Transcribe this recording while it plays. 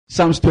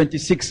Psalms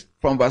 26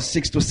 from verse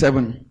 6 to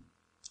 7.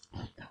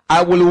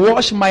 I will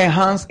wash my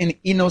hands in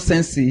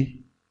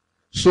innocency,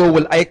 so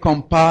will I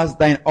compass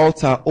thine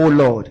altar, O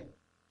Lord,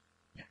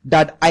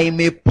 that I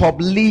may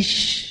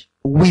publish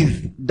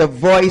with the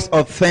voice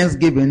of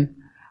thanksgiving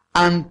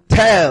and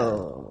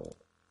tell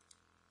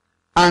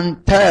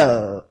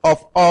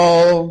of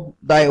all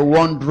thy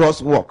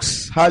wondrous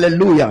works.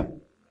 Hallelujah.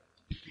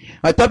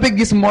 My topic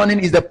this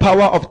morning is the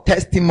power of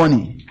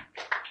testimony.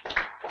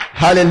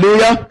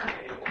 Hallelujah.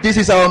 This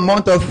is our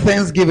month of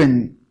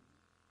thanksgiving.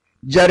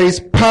 There is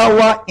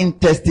power in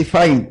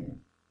testifying.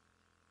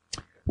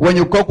 When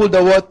you couple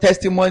the word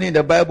testimony in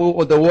the Bible,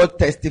 or the word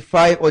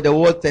testify, or the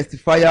word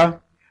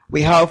testifier,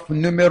 we have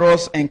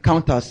numerous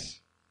encounters.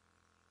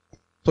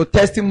 So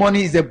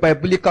testimony is a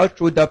biblical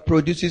truth that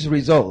produces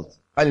results.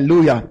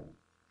 Hallelujah.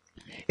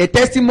 A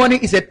testimony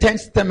is a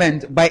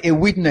testament by a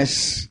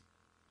witness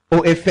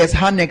or a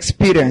first-hand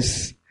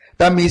experience.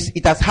 That means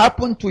it has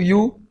happened to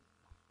you,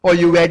 or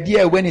you were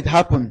there when it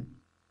happened.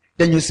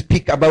 Then you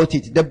speak about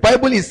it. The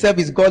Bible itself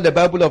is called the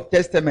Bible of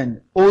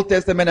Testament, Old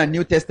Testament and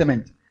New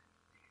Testament.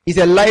 It's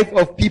a life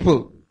of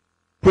people.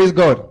 Praise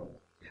God.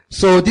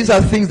 So these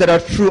are things that are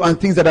true and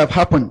things that have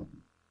happened.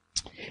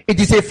 It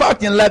is a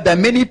fact in life that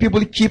many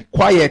people keep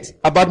quiet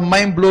about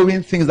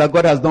mind-blowing things that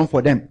God has done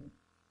for them.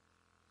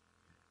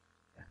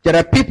 There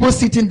are people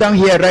sitting down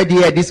here right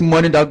here this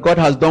morning that God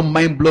has done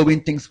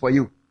mind-blowing things for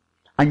you,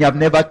 and you have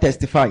never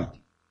testified.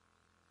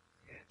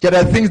 There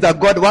are things that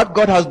what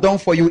God has done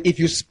for you, if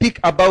you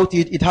speak about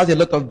it, it has a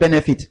lot of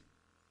benefit.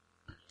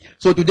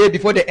 So today,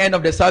 before the end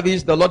of the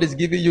service, the Lord is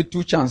giving you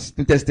 2 chances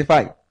to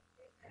testify.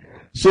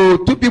 So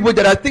 2 people,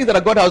 there are things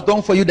that God has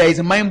done for you that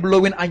is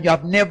mind-blowing and you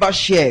have never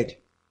shared.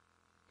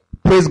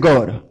 Praise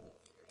God.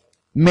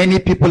 Many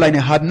people are in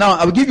a hard. Now,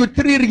 I will give you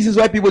 3 reasons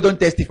why people don't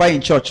testify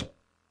in church.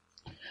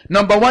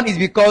 Number 1 is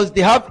because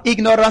they have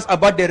ignorance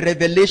about the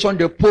revelation,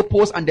 the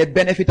purpose, and the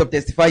benefit of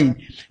testifying.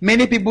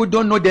 Many people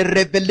don't know the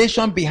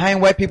revelation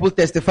behind why people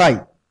testify.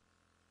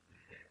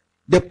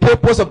 The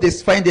purpose of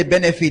testifying, the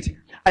benefit.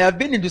 I have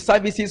been into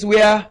services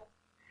where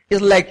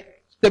it's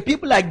like the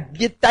people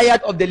get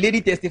tired of the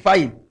lady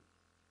testifying.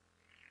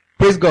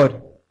 Praise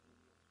God.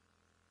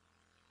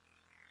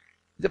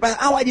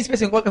 How are this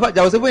person? In fact,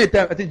 there was even a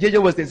time I think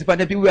JJ was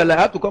testifying, and people were like,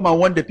 I have to come and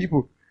warn the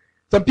people.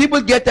 Some people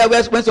get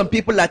tired when some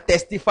people are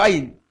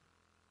testifying.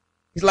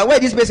 It's like, why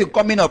is this person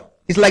coming up?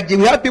 It's like we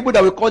have people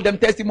that we call them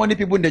testimony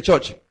people in the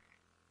church.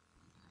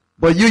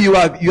 But you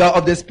are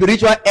of the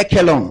spiritual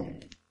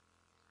echelon.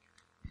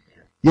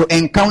 Your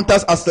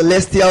encounters are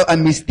celestial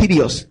and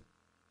mysterious.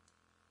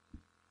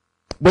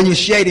 When you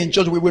share it in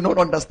church, we will not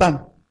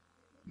understand.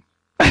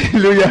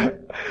 Hallelujah.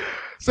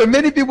 So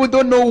many people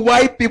don't know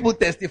why people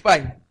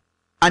testify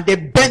and the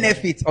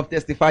benefits of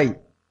testifying.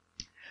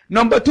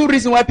 Number 2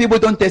 reason why people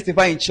don't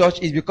testify in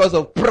church is because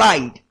of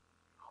pride.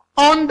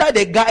 Under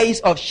the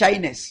guise of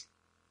shyness.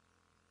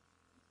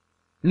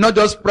 Not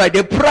just pride.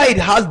 The pride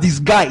has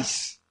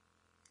disguise.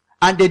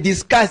 And the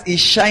disguise is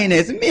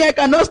shyness. Me, I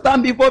cannot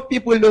stand before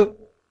people. Though.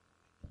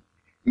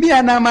 Me,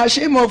 and I'm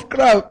ashamed of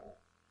crowd.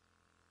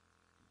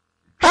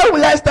 How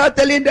will I start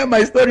telling them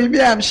my story?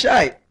 Me, I'm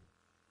shy.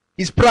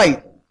 It's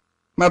pride.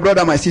 My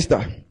brother, my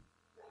sister.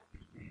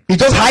 He's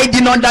just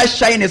hiding under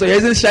shyness, or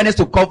using shyness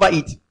to cover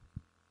it.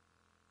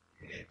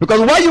 Because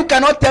why you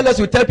cannot tell us,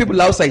 you tell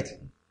people outside.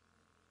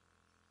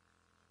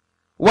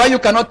 Why you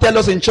cannot tell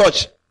us in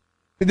church?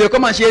 If they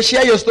come and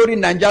share your story in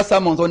Nigeria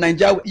sermons or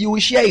Nigeria, you will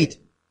share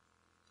it.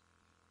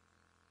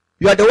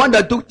 You are the one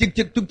that took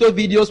those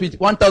videos with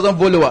 1,000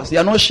 followers. You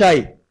are not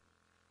shy.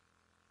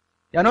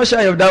 You are not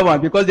shy of that one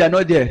because they are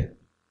not there.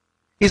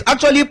 It's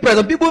actually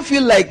present. People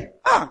feel like,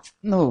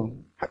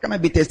 no, how can I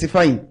be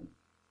testifying?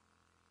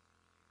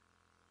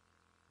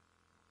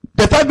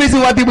 The 3rd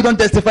reason why people don't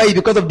testify is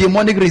because of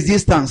demonic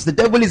resistance. The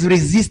devil is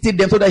resisting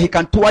them so that he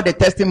can thwart the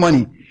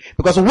testimony.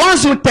 Because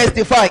once you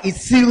testify, it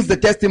seals the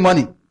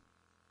testimony.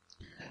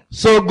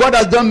 So God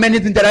has done many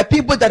things. There are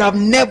people that have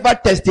never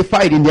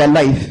testified in their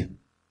life.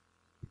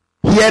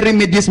 Hearing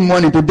me this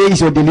morning, today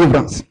is your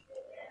deliverance.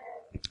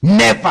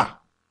 Never.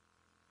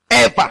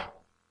 Ever.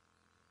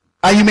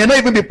 And you may not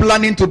even be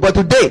planning to, but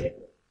today,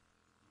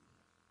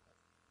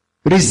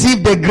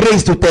 receive the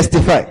grace to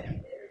testify.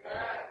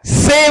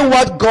 Say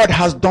what God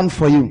has done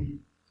for you.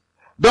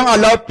 Don't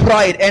allow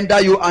pride enter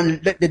you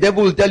and the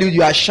devil will tell you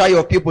you are shy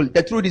of people.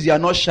 The truth is you are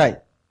not shy.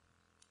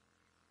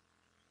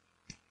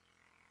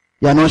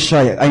 You are not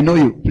shy. I know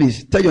you.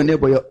 Please tell your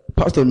neighbor, your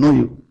pastor know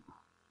you.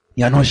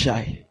 You are not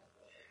shy.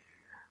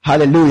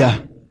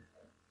 Hallelujah.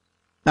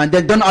 And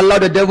then don't allow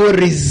the devil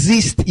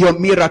resist your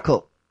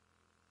miracle.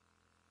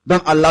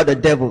 Don't allow the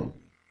devil.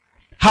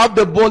 Have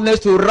the boldness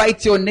to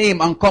write your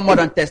name and come out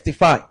and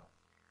testify.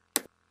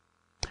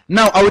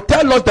 Now, I will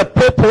tell us the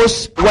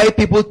purpose why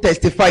people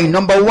testify.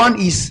 Number 1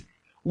 is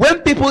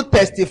when people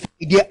testify,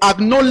 they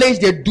acknowledge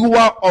the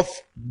doer of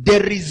the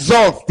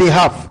results they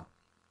have.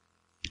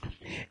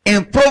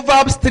 In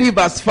Proverbs 3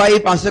 verse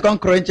 5 and 2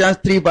 Corinthians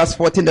 3 verse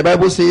 14, the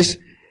Bible says,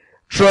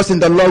 trust in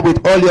the Lord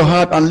with all your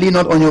heart and lean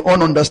not on your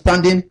own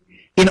understanding.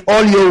 In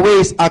all your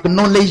ways,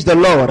 acknowledge the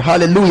Lord.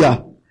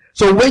 Hallelujah.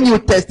 So when you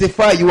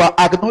testify, you are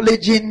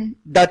acknowledging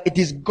that it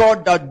is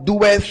God that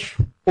doeth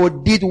or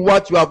did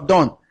what you have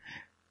done.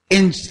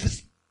 In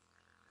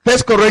 1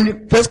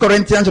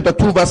 Corinthians chapter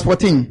 2 verse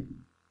 14.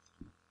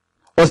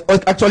 Or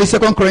actually 2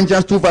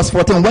 Corinthians 2 verse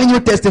 14. When you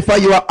testify,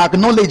 you are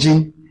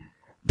acknowledging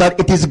that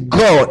it is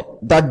God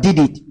that did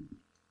it.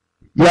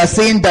 You are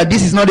saying that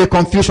this is not a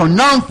confusion.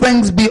 Now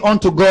thanks be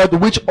unto God,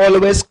 which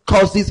always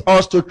causes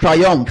us to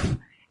triumph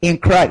in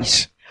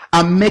Christ,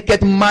 and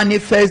maketh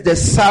manifest the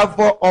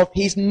savour of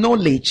his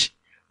knowledge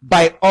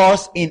by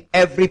us in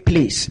every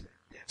place.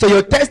 So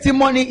your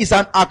testimony is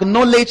an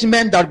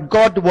acknowledgement that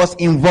God was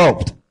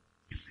involved.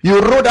 You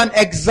wrote an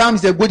exam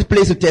is a good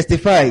place to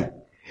testify.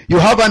 You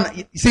have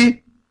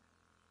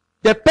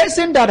the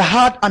person that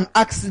had an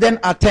accident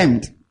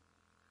attempt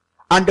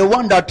and the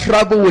one that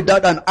traveled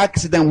without an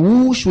accident,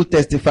 who should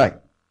testify?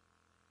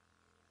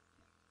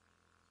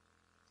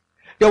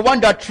 The one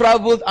that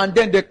traveled and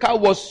then the car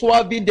was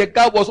swerving, the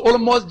car was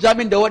almost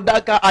jamming the other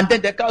car, and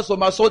then the car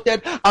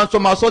somersaulted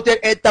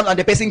 8 times and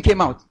the person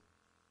came out.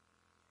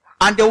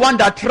 And the one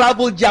that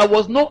traveled, there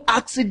was no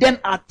accident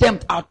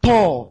attempt at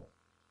all.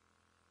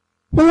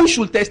 Who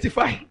should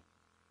testify?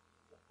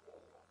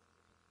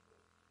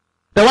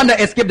 The one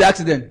that escaped the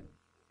accident.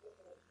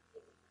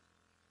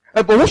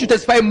 But who should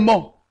testify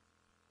more?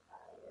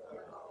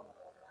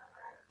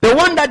 The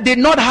one that did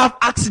not have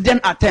accident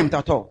attempt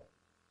at all.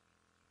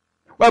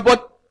 Well,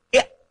 but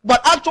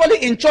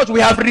actually in church we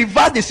have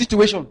reversed the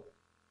situation.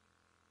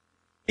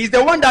 Is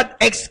the one that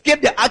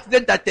escaped the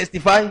accident that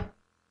testify?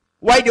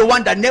 Why the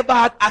one that never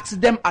had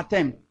accident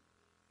attempt?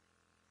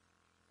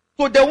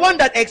 So the one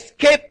that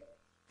escaped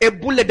a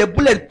bullet, the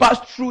bullet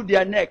passed through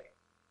their neck.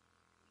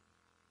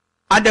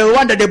 And the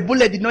one that the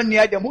bullet did not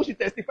near them, who should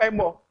testify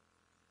more?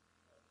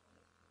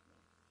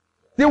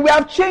 See, we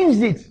have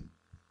changed it.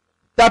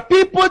 The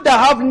people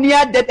that have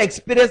near-death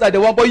experience are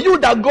the one, but you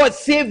that God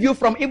saved you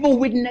from even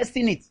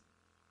witnessing it,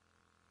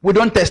 we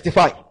don't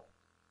testify.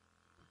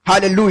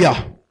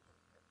 Hallelujah.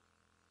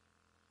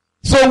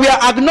 So we are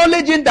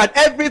acknowledging that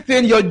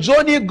everything, your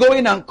journey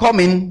going and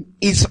coming,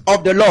 is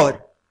of the Lord.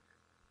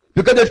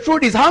 Because the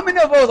truth is, how many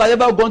of us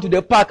have ever gone to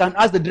the park and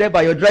asked the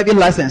driver your driving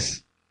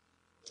license?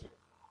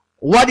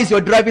 What is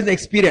your driving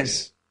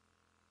experience?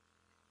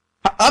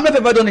 How many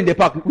have ever done in the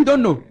park? We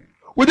don't know.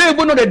 We don't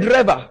even know the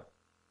driver.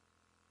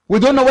 We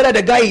don't know whether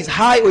the guy is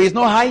high or is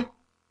not high.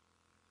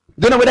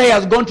 We don't know whether he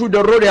has gone through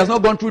the road or he has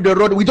not gone through the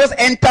road. We just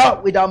enter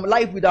with our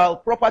life, with our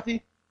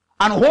property,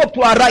 and hope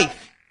to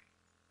arrive.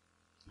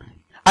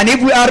 And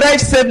if we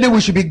arrive safely, we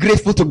should be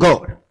grateful to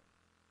God.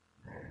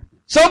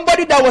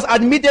 Somebody that was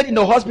admitted in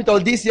the hospital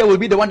this year will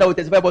be the one that will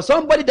testify. But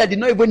somebody that did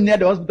not even near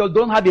the hospital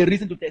don't have a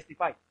reason to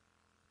testify.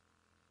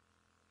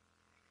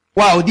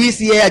 Wow,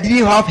 this year I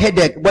didn't have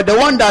headache. But the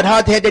one that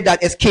had headache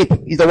that escaped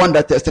is the one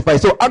that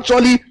testifies. So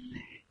actually,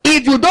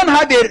 if you don't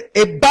have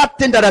a bad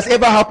thing that has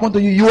ever happened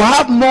to you, you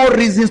have more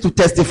reasons to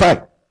testify.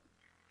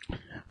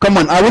 Come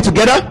on, are we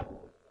together?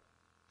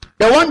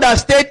 The one that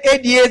stayed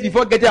 8 years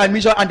before getting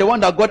admission and the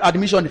one that got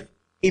admission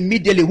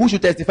immediately, who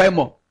should testify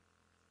more?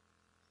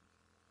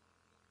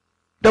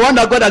 The one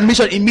that got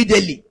admission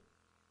immediately.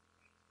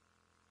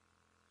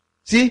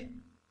 See,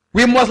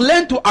 we must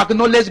learn to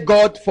acknowledge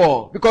God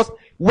because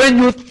when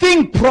you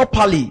think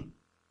properly,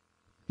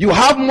 you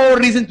have more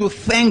reason to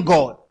thank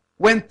God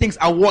when things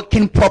are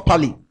working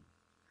properly.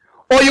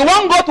 Or you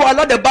want God to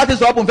allow the battles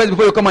to happen first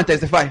before you come and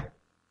testify.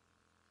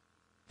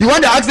 You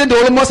want the accident to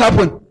almost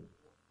happen.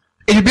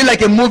 It will be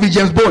like a movie,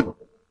 James Bond.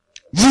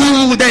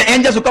 Then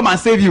angels will come and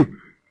save you.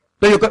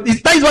 That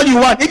is what you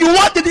want. If you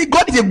want it,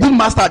 God is a good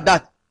master at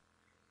that.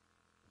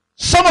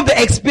 Some of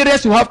the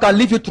experience you have can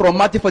leave you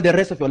traumatic for the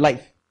rest of your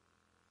life.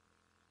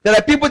 There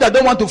are people that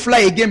don't want to fly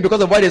again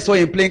because of what they saw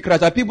in plane crash.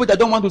 There are people that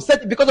don't want to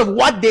set because of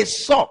what they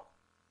saw.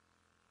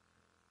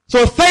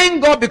 So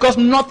thank God because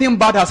nothing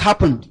bad has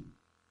happened.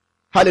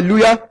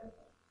 Hallelujah.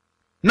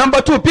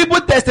 Number 2,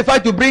 people testify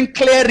to bring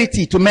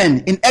clarity to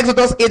men. In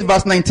Exodus 8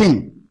 verse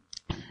 19.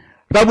 The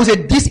Bible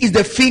said, this is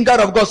the finger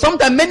of God.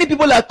 Sometimes many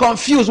people are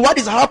confused. What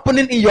is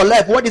happening in your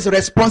life? What is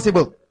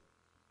responsible?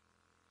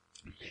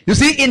 You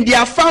see, in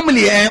their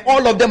family, and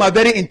all of them are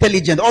very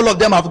intelligent. All of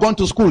them have gone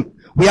to school.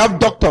 We have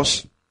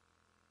doctors.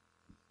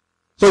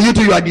 So you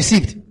too, you are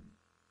deceived.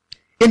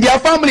 In their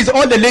families,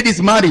 all the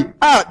ladies marry.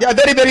 They are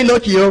very, very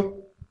lucky.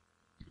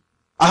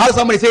 I heard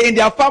somebody say, in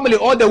their family,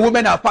 all the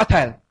women are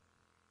fertile.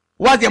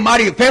 Once they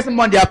marry, first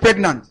month they are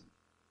pregnant.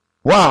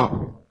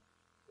 Wow.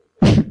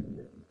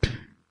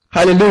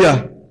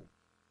 Hallelujah.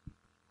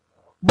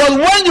 But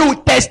when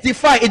you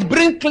testify, it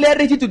brings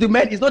clarity to the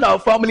men. It's not our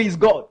family, it's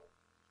God.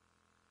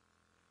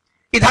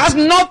 It has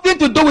nothing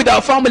to do with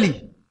our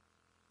family.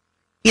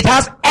 It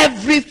has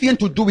everything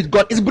to do with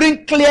God. It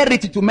brings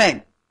clarity to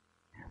men.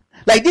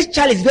 Like this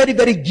child is very,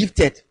 very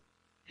gifted.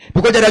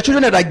 Because there are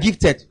children that are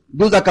gifted.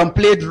 Those that can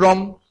play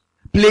drum,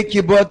 play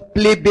keyboard,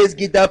 play bass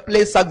guitar,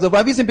 play saxophone.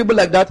 Have you seen people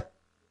like that?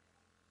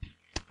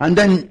 And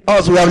then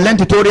us, we have learned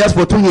tutorials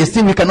for 2 years.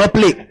 Still we cannot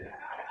play.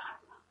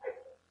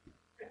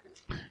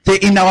 Say,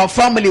 in our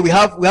family, we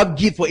have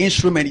gift for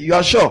instrument. You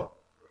are sure?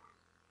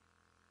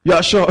 You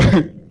are sure?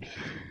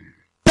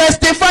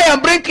 Testify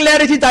and bring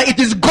clarity that it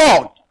is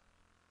God.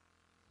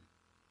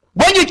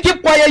 When you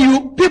keep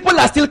quiet, people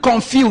are still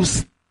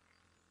confused.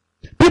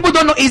 People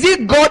don't know, is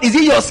it God? Is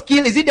it your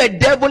skill? Is it the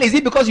devil? Is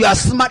it because you are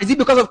smart? Is it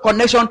because of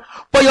connection?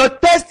 But your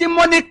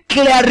testimony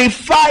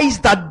clarifies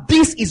that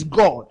this is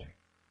God.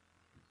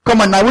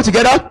 Come on now, we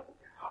together?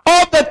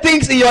 All the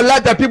things in your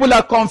life that people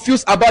are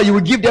confused about, you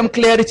will give them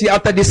clarity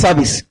after this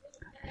service.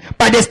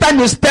 By the time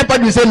you step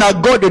out, you say, now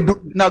God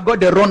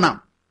the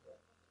runner.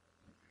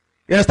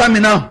 You understand me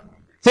now?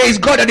 Say, it's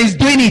God that is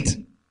doing it.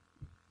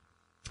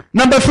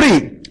 Number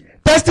 3,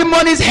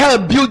 testimonies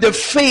help build the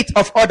faith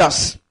of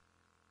others.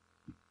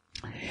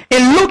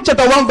 In Luke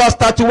chapter 1 verse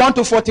 31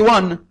 to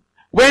 41,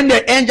 when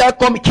the angel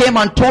came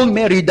and told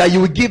Mary that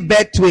you will give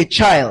birth to a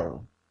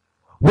child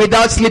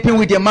without sleeping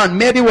with a man,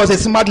 Mary was a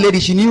smart lady.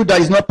 She knew that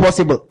is not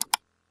possible.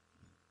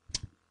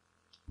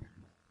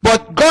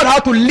 But God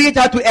had to lead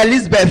her to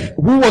Elizabeth,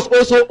 who was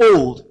also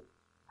old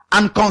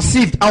and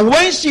conceived. And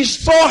when she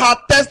saw her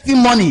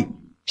testimony,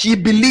 she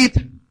believed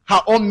her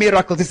own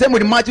miracles. The same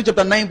with Matthew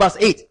chapter 9 verse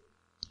 8.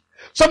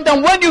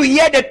 Sometimes when you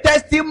hear the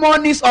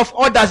testimonies of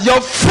others, your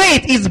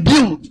faith is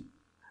built.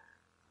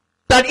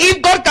 That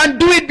if God can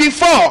do it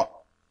before,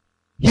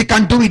 He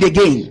can do it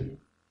again.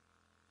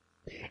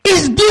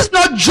 Is this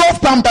not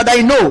Jotham that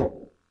I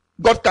know?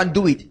 God can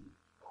do it.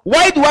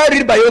 Why do I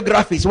read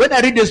biographies? When I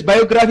read these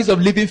biographies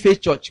of Living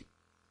Faith Church,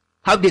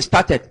 how they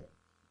started.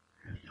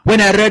 When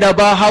I read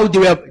about how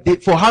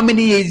for how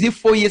many years, is it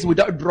 4 years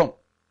without drum?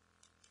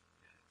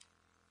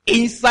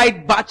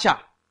 Inside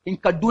Bacha, in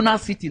Kaduna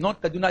City, not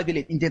Kaduna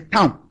Village, in the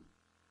town.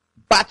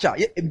 Bacha.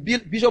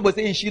 Bishop was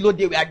saying in Shiloh,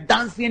 they were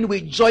dancing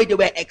with joy, they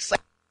were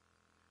excited.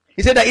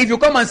 He said that if you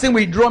come and sing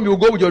with drum, you will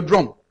go with your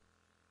drum.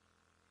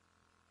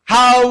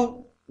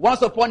 How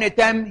once upon a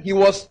time he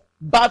was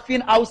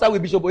bathing outside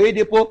with Bishop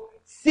Oyedepo,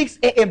 6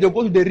 a.m. they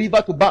go to the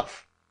river to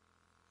bath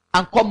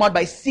and come out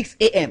by 6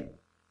 a.m.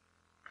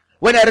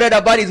 When I read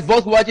about his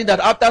voice watching that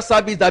after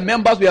service, the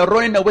members were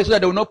running away so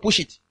that they will not push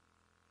it.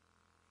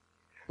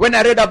 When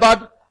I read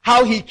about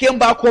how he came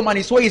back home and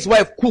he saw his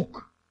wife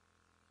cook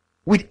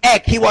with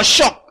egg, he was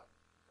shocked.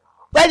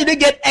 Where did he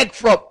get egg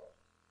from?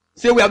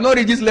 Say, we have not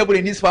reached this level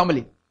in this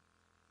family.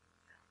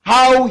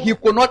 How he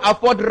could not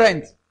afford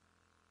rent.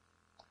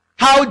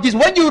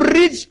 When you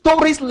read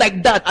stories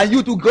like that and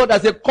you to God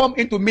as they come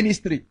into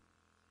ministry,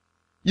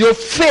 your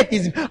faith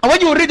is, and when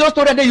you read those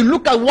stories and then you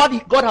look at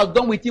what God has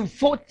done with him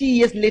 40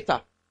 years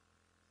later,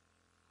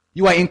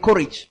 you are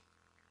encouraged.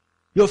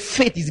 Your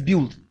faith is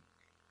built.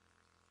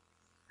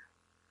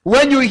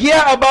 When you hear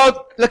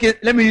about,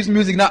 let me use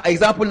music now.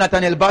 Example,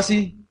 Nathaniel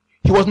Bassey,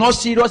 he was not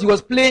serious. He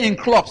was playing in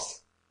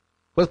clubs.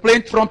 He was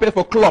playing trumpet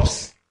for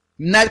clubs,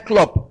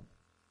 nightclub.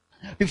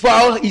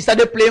 Before he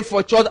started playing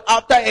for church,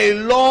 after a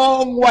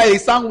long while, he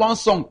sang one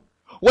song.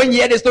 When you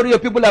hear the story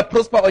of people like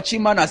Prosper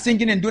Ochimana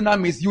singing in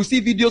Dunamis, you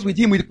see videos with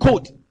him with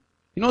coat.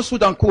 You know,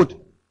 suit and coat.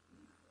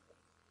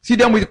 See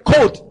them with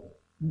coat,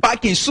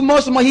 backing.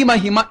 Small, him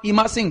and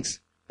Hima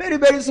sings. Very,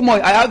 very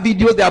small. I have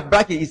videos that are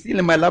backing. It's still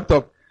in my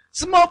laptop.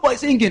 Small boy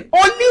singing.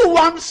 Only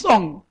one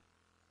song.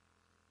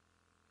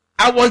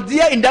 I was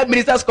there in that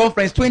ministers'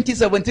 conference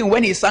 2017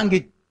 when he sang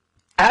it.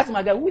 I asked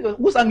my guy,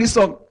 who sang this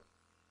song?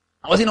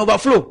 I was in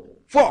overflow.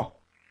 4.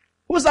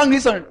 Who sang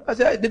this song? I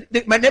said,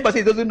 my neighbor said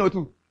he doesn't know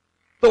too.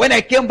 So when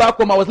I came back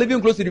home, I was living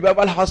close to the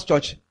Revival House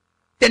Church.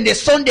 Then the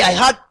Sunday, I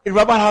heard the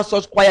Revival House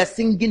Church choir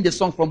singing the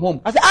song from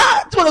home. I said,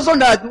 it was a song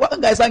that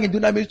one guy sang in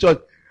Dunamis Church.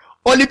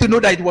 Only to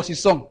know that it was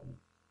his song.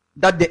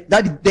 That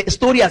the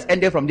story has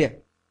ended from there.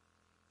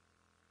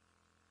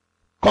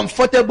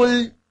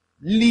 Comfortably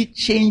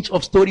change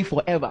of story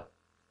forever.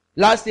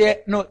 Last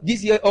year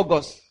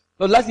August,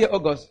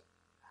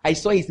 I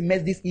saw his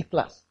Mercedes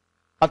E-Class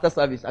after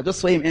service. I just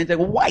saw him enter,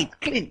 white,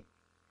 clean.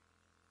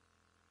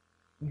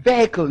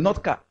 Vehicle,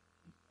 not car.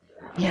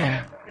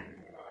 Yeah.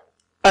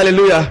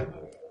 Hallelujah.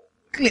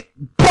 Clean.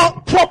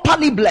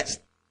 Properly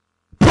blessed.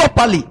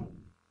 Properly.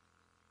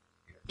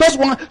 Just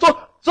one.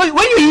 So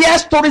when you hear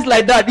stories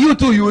like that, you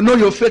too, you know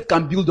your faith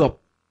can build up.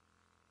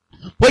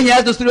 When you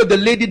hear the story of the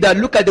lady that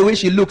look at the way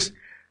she looks,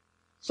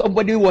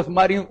 somebody was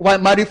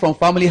married from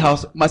family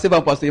house. Myself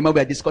and Pastor Emma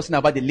were discussing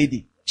about the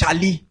lady.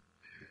 Charlie.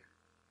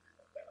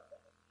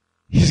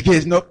 His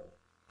case, no.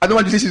 I don't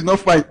want to say she's not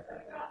fine.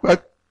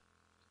 But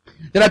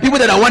there are people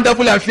that are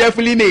wonderful and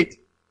fearfully made.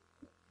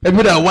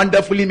 People that are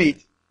wonderfully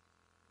made.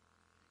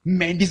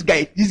 Man, this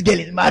girl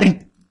is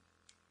married.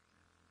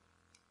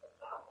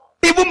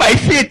 Even my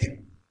faith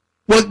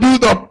was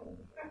built up.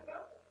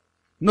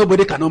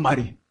 Nobody cannot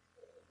marry.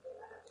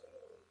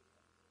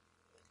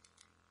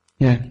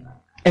 Yeah.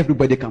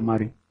 Everybody can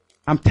marry.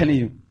 I'm telling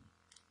you.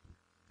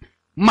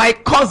 My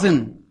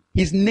cousin,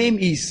 his name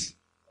is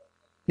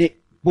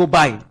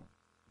Bobai.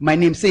 My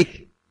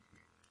namesake.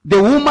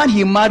 The woman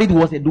he married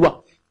was a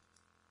dwarf.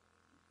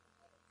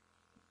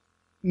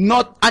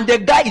 And the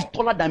guy is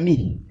taller than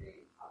me.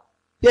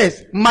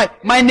 Yes, my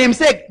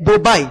namesake,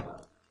 Bobai.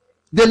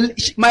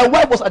 My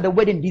wife was at the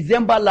wedding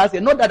December last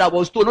year. Not that I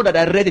was told, not that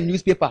I read the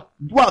newspaper.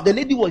 Dwarf. The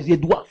lady was a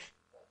dwarf.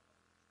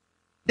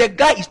 The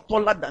guy is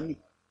taller than me.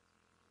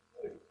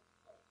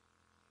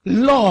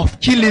 Love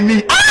killing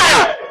me.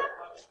 Ah!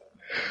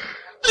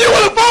 You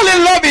will fall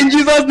in love in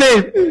Jesus'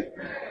 name.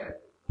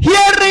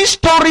 Hearing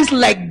stories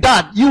like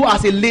that, you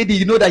as a lady,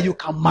 you know that you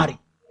can marry.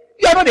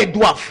 You are not a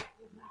dwarf.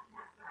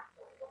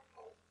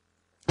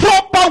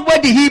 Proper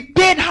wedding. He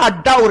paid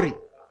her dowry.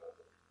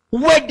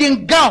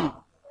 Wedding gown.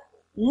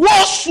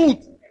 Wore suit.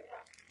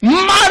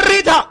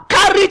 Married her.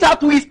 Carried her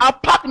to his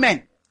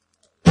apartment.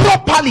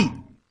 Properly.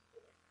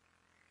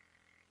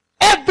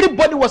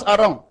 Everybody was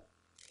around.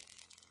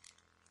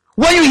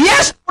 When you hear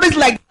stories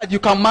like that, you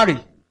can marry.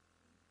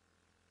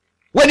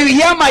 When you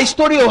hear my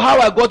story of how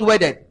I got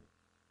wedded,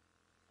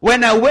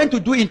 when I went to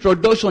do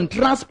introduction,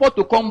 transport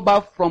to come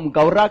back from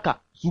Gauraka,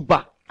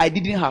 Zuba, I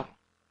didn't have.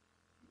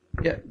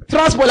 Yeah.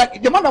 Transport,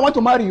 like the man that want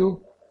to marry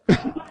you.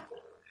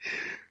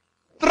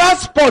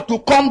 Transport to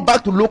come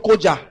back to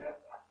Lokoja,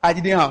 I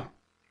didn't have.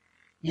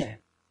 Yeah.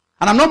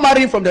 And I'm not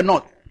marrying from the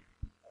north.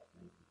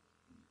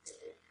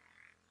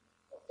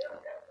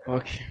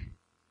 Okay.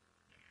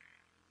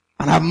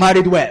 And I've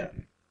married well.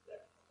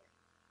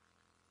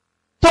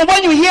 So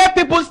when you hear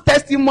people's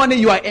testimony,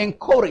 you are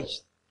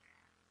encouraged.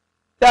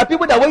 There are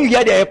people that when you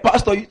hear they're a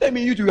pastor, you tell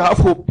me you have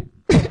hope.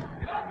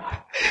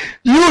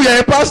 You're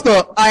a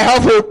pastor, I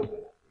have hope.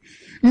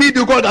 Me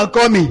to God and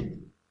call me.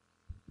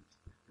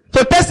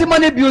 So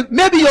testimony build,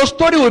 maybe your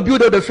story will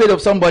build up the faith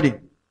of somebody.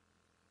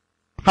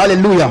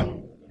 Hallelujah.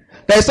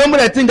 There is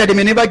somebody that thinks that they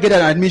may never get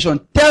an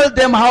admission. Tell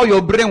them how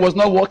your brain was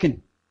not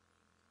working.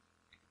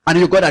 And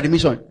you got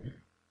admission.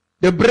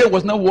 The brain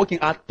was not working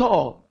at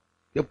all.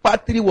 The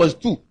battery was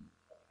 2.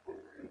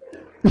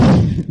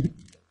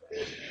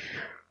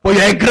 But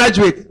you're a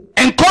graduate.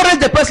 Encourage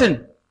the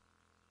person.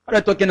 What are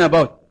you talking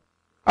about?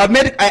 I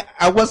met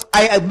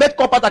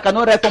copper that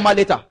cannot write formal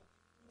letter.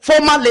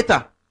 Formal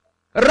letter.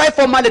 Write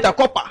formal letter,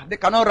 copper. They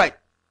cannot write.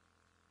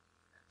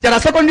 There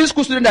are secondary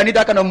school students that need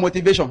that kind of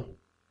motivation.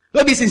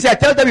 Don't be sincere.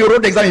 Tell them you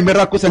wrote the exam in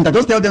Miracle Center.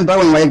 Just tell them that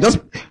one. Just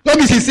don't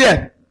be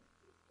sincere.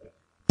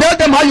 Tell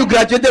them how you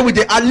graduated with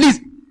at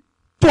least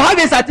to have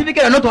a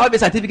certificate and not to have a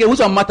certificate. Which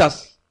one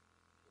matters?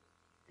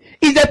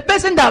 It's the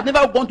person that have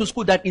never gone to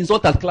school that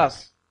insults at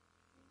class.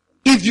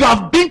 If you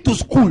have been to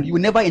school, you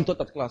will never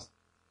insult at class.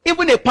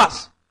 Even a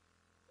pass.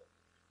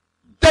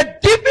 The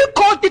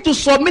difficulty to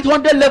submit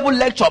 100 level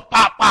lecture.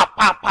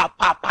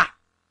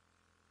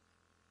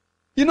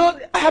 You know,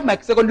 I have my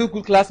secondary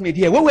school classmate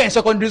here. When we were in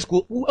secondary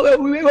school,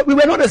 we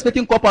were not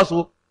respecting corpus.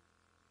 So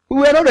we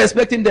were not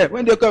respecting them.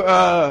 When they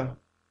come,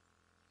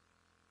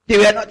 they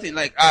were nothing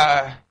like,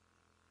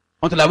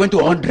 until I went to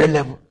 100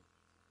 level.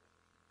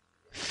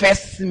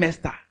 First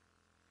semester.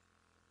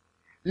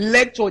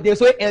 Lecture, they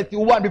say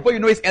LT1 before you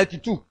know it's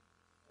LT2.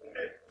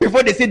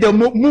 Before they say they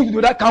move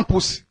to that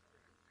campus.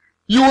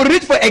 You will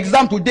read for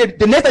exam today.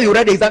 The next time you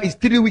write the exam is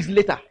 3 weeks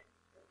later.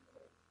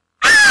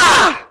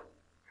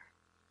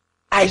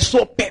 I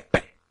saw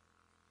pepper.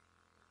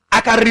 I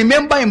can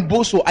remember in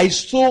Boso, I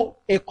saw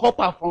a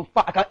copper from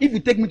far. If you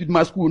take me to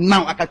my school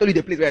now, I can tell you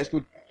the place where I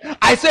stood.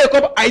 I saw a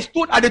copper. I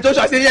stood at the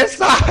junction. I said, yes,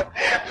 sir.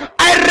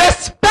 I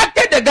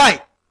respected the guy.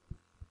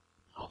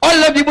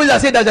 All the people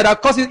that say that there are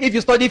courses if you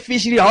study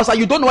fishery outside,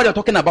 you don't know what you're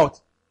talking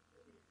about.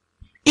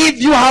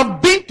 If you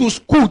have been to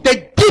school,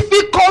 the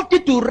difficulty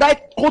to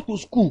go to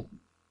school.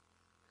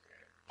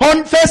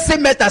 On first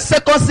semester,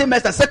 second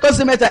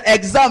semester,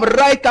 exam,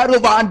 write, carry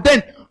over, and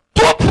then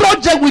do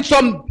project with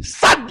some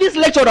sadist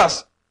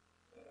lecturers.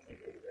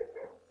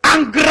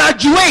 And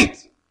graduate.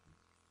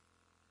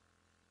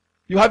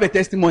 You have a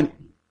testimony.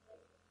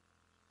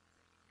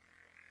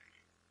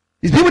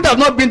 These people that have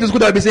not been to school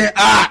that will be saying,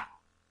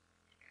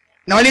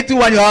 now only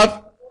 2-1 you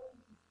have.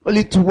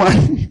 Only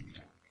 2-1.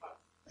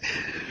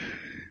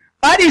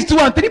 That is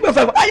 2-1,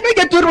 3.5. I even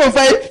get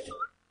 2.5.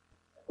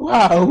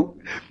 Wow.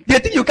 They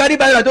think you carry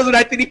Bible and just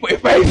write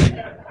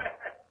 3.5.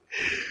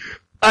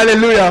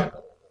 Hallelujah.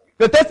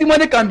 The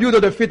testimony can build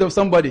on the faith of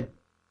somebody.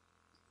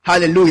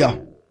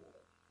 Hallelujah.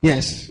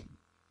 Yes.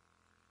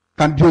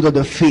 Can build on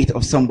the faith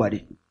of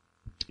somebody.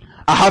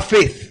 I have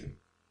faith.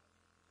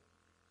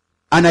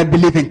 And I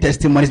believe in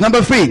testimonies.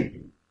 Number 3.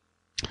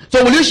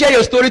 So will you share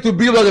your story to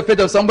build on the faith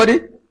of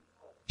somebody?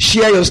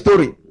 Share your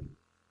story.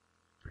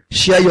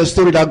 Share your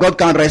story that God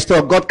can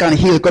restore, God can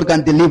heal, God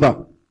can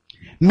deliver.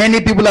 Many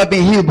people have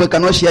been healed but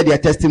cannot share their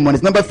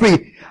testimonies. Number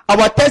 3.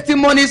 Our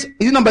testimonies, is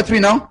it number 3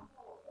 now?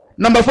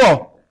 Number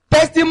 4.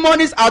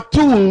 Testimonies are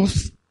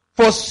tools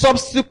for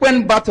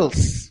subsequent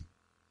battles.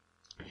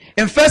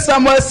 In 1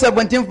 Samuel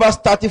 17 verse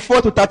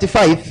 34 to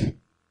 35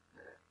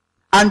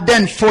 and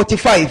then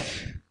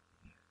 45.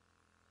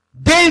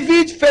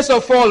 David, first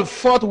of all,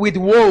 fought with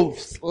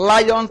wolves,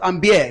 lions,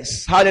 and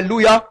bears.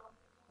 Hallelujah.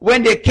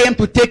 When they came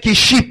to take his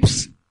sheep.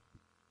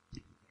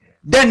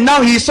 Then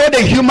now he saw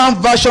the human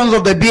versions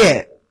of the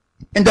bear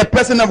in the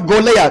person of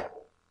Goliath.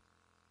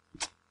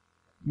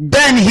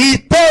 Then he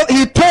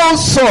told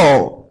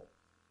Saul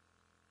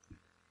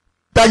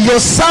that your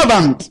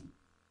servant,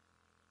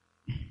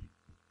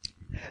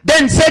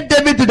 Then said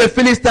David to the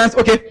Philistines,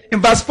 okay,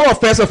 in verse 4,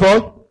 first of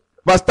all,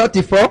 verse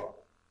 34.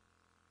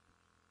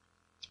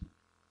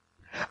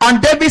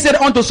 And David said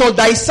unto Saul,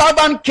 thy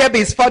servant kept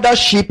his father's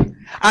sheep,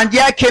 and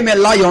there came a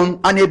lion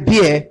and a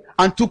bear,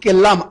 and took a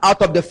lamb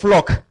out of the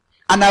flock.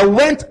 And I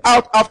went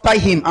out after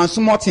him and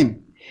smote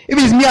him. If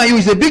it's me and you,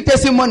 it's a big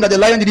testimony that the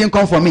lion didn't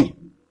come for me.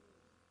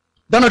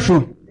 That's not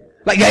true.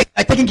 Like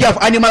I taking care of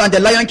animals and the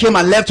lion came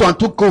and left you and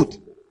took goat.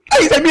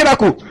 It's a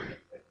miracle.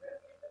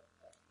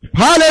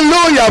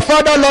 Hallelujah.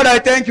 Father, Lord, I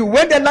thank you.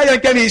 When the lion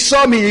came, he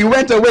saw me, he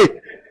went away.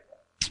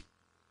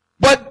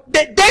 But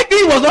David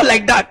was not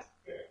like that.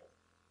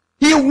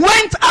 He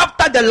went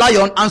after the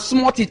lion and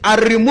smote it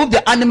and removed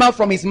the animal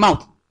from his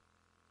mouth.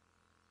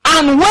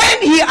 And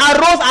when he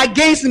arose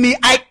against me,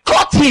 I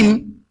caught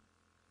him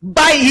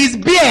by his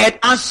beard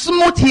and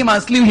smote him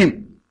and slew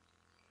him.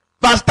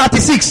 Verse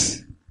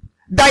 36.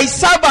 Thy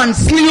servant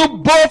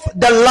slew both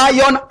the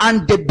lion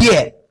and the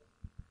bear.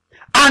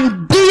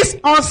 And these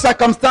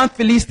uncircumcised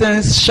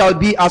Philistines shall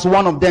be as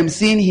one of them,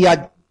 seeing he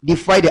had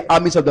defied the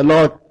armies of the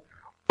Lord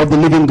of the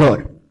living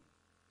God.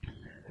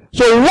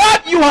 So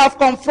what you have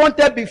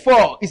confronted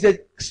before is a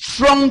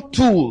strong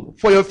tool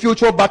for your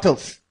future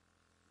battles.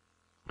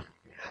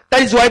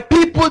 That is why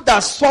people that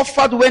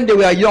suffered when they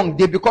were young,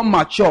 they become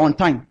mature on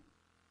time.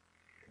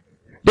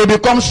 They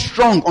become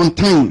strong on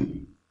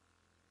time.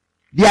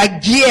 They are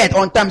geared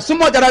on time.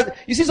 Some of them,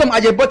 you see some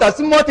ajebotas,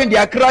 some more thing they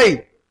are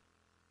crying.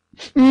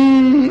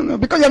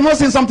 Because you have not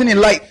seen something in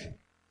life.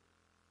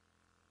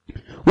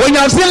 When you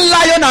have seen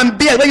lion and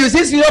bear, when you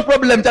see serious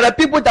problems, there are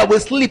people that will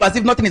sleep as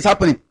if nothing is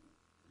happening.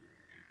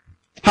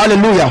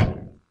 Hallelujah.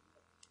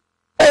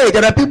 Hey,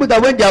 there are people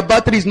that when their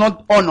battery is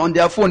not on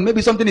their phone,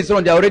 maybe something is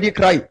wrong, they are already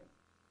crying.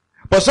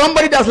 But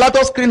somebody that's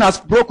laptop screen has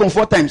broken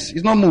 4 times,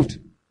 it's not moved.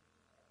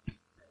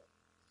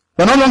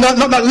 But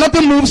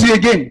nothing moves you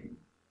again.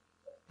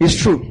 It's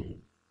true.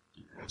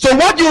 So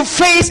what you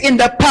face in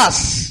the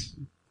past,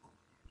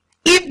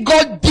 if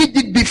God did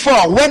it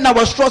before, when I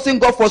was trusting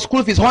God for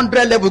school fees,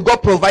 100 level, God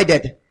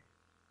provided.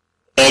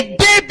 A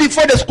day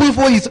before the school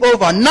fee is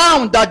over,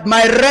 now that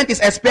my rent is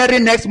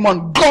expiring next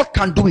month, God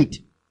can do it.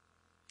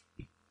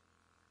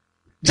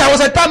 There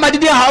was a time I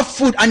didn't have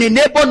food and a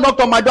neighbor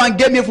knocked on my door and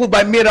gave me food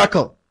by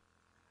miracle.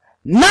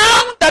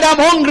 Now that I'm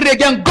hungry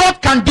again,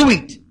 God can do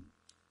it.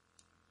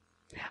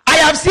 I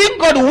have seen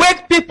God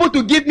wake people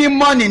to give me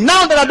money.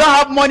 Now that I don't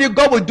have money,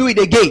 God will do it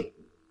again.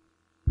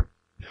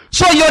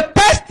 So your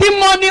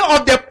testimony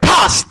of the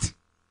past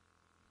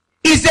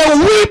is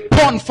a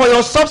weapon for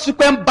your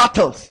subsequent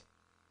battles.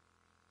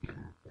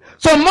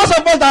 So most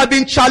of us that have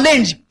been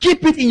challenged,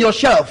 keep it in your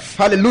shelf.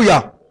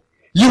 Hallelujah.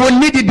 You will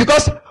need it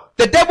because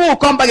the devil will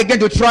come back again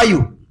to try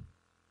you.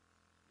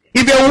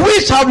 If a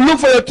witch have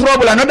looked for your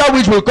trouble, another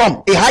witch will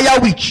come. A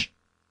higher witch.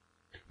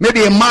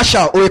 Maybe a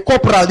marshal or a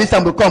corporal this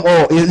time will come,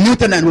 or a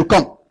lieutenant will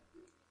come.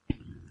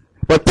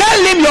 But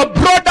tell him your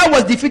brother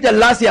was defeated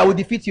last year, I will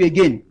defeat you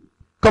again.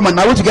 Come on,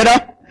 are we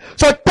together?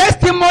 So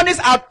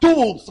testimonies are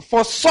tools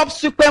for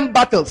subsequent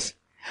battles.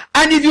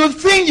 And if you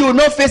think you will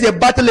not face a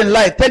battle in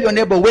life, tell your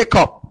neighbor, wake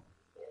up.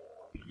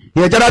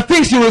 Yeah, there are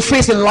things you will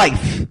face in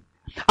life.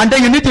 And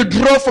then you need to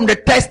draw from the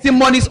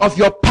testimonies of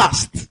your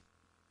past.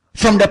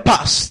 From the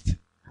past.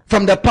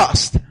 From the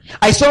past.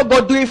 I saw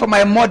God do it for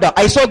my mother.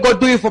 I saw God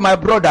do it for my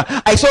brother.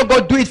 I saw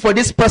God do it for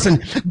this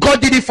person.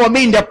 God did it for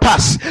me in the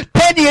past.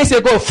 10 years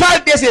ago,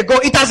 5 days ago,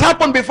 it has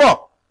happened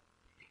before.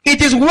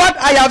 It is what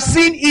I have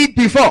seen it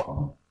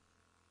before.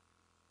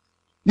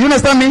 Do you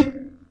understand me?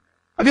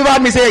 Have you ever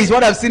heard me say it's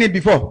what I've seen it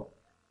before?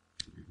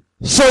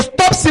 So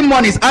stop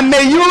testimonies and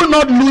may you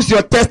not lose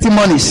your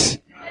testimonies.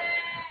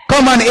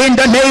 Come on, in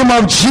the name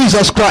of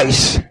Jesus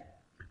Christ.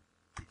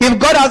 If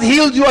God has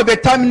healed you of a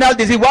terminal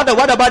disease, what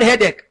about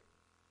headache?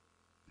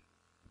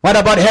 What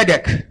about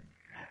headache?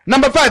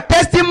 Number 5,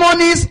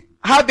 testimonies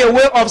have a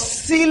way of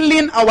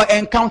sealing our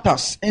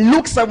encounters. In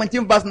Luke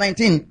 17 verse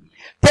 19,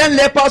 10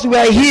 lepers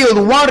were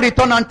healed, 1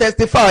 returned and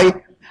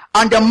testified,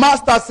 and the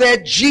master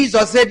said,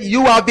 Jesus said,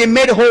 you have been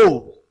made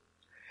whole.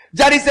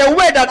 There is a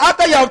way that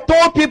after you have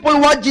told people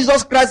what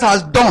Jesus Christ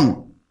has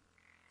done,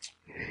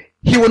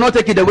 he will not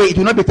take it away. It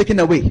will not be taken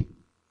away.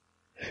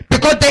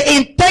 Because the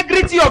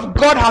integrity of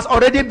God has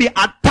already been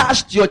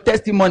attached to your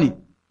testimony.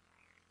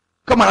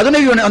 Come on, I don't know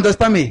if you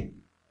understand me.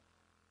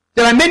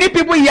 There are many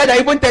people here that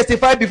even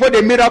testify before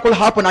the miracle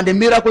happened, and the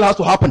miracle has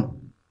to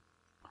happen.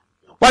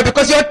 Why?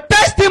 Because your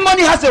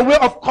testimony has a way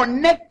of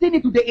connecting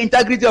it to the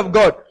integrity of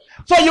God.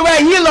 So you were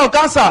healed of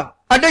cancer,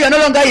 and then you're no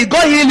longer healed.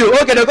 God healed you.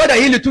 Okay, the God that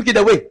healed you took it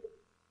away.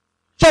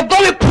 So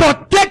God will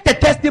protect the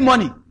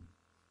testimony.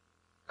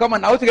 Come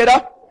on, are we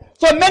together?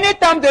 So many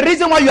times the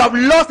reason why you have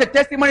lost the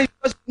testimony is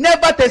because you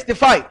never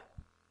testified.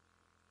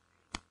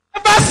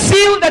 Never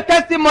sealed the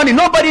testimony.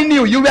 Nobody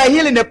knew. You were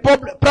healed in the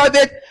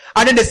private,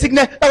 and then the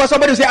sickness. That was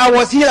somebody who said, I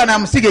was healed and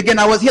I'm sick again.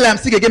 I was healed and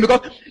I'm sick again.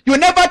 Because you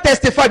never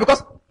testify.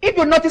 Because if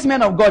you notice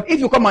men of God, if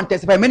you come and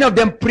testify, many of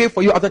them pray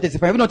for you after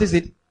testifying. Have you noticed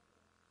it?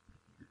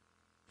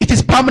 It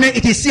is permanent.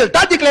 It is sealed.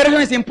 That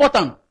declaration is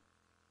important.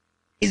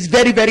 It's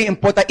very, very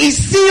important. It's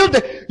sealed.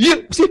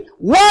 You see,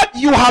 what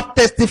you have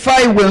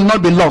testified will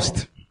not be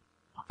lost.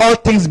 All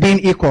things being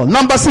equal.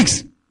 Number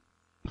 6.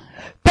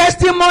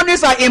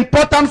 Testimonies are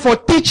important for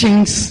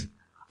teachings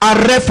and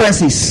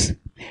references.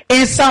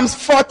 In Psalms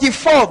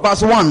 44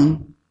 verse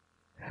 1,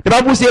 the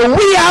Bible says,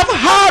 we have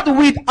heard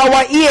with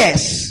our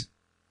ears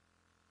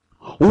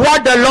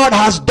what the Lord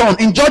has done.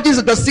 In Judges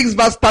 6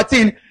 verse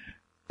 13,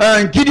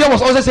 Gideon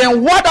was also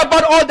saying, what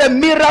about all the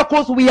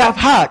miracles we have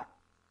heard?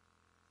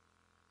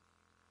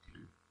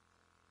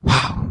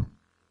 Wow.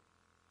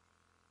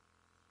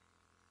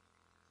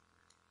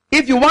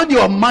 If you want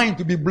your mind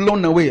to be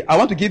blown away, I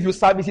want to give you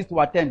services to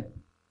attend.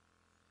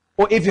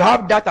 Or if you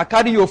have data,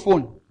 carry your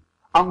phone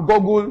and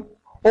Google.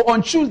 Or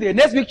on Tuesday,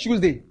 next week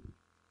Tuesday,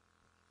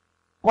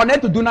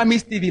 connect to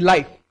Dunamis TV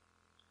live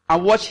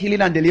and watch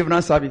healing and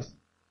deliverance service.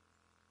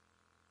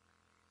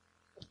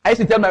 I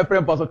used to tell my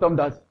friend Pastor Tom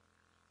that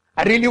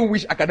I really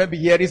wish I cannot be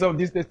hearing some of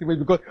these testimonies,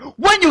 because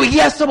when you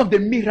hear some of the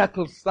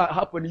miracles that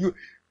happen, you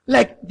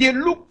like they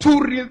look too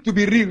real to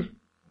be real.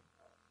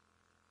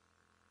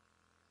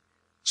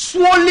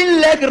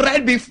 Swollen leg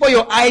right before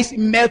your eyes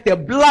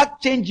melted, blood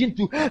changing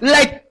to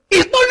like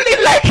it's not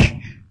really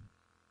like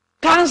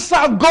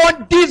cancer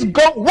gone, this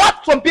gone.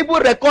 What some people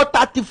record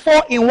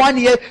 34 in 1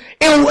 year,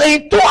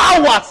 in 2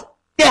 hours,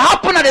 they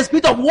happen at the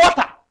speed of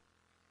water.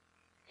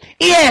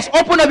 Ears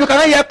open up, you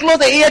cannot hear, close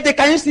the ear, they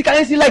can you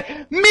see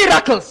like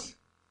miracles.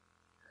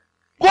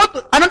 Go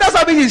to another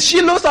service is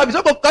Shiloh service.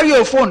 You go carry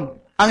your phone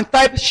and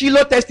type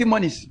Shiloh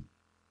testimonies.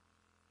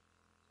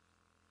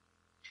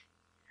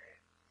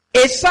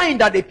 A sign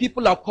that the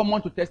people are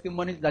common to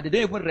testimonies that they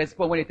don't even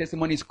respond when a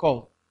testimony is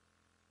called.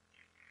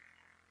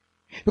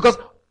 Because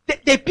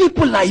the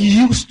people are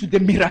used to the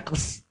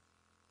miracles.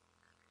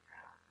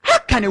 How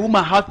can a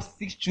woman have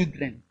 6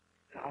 children?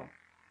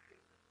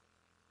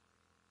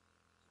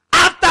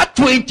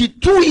 After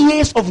 22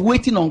 years of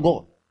waiting on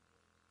God.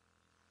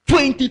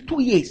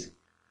 22 years.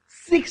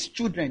 6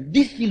 children.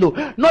 This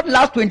Shiloh. Not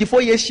last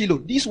 24 years Shiloh.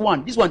 This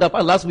one that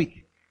passed last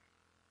week.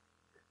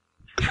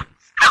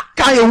 How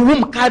can a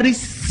woman carry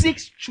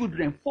 6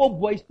 children, 4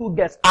 boys, 2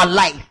 girls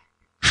alive?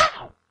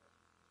 How?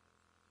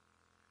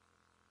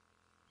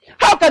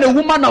 How can a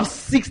woman of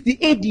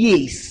 68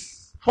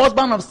 years,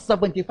 husband of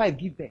 75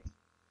 give birth?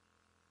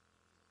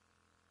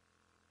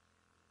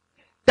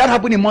 That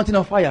happened in Mountain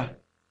of Fire.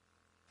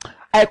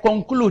 I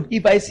conclude,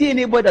 if I see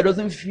anybody that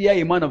doesn't fear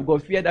a man of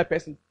God, fear that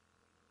person.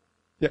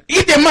 Yeah.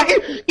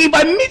 If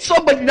I meet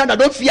somebody that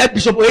don't fear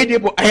Bishop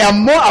Oyedepo, I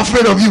am more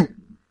afraid of you.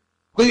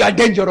 Because you are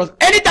dangerous.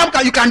 Anytime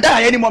you can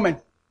die at any moment.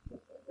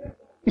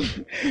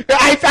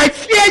 I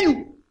fear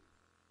you.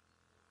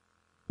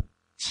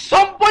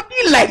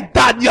 Somebody like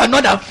that, you are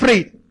not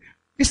afraid.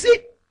 You see,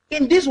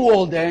 in this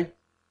world,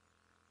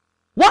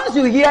 once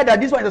you hear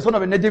that this one is the son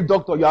of a native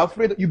doctor, you are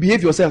afraid, you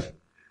behave yourself.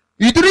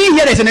 You didn't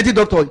hear there's a native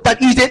doctor, that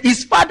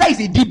his father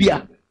is a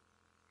Dibia.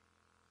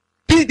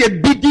 This is the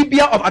big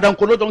Dibia of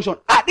Adankolo Junction.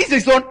 This is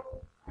his son.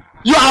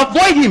 You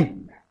avoid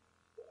him.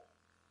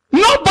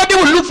 Nobody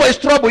will look for his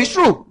trouble, it's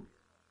true.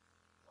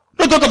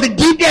 The doctor of the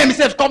Dibia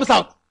himself comes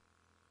out.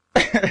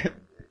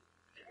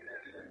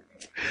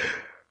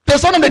 The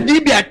son of the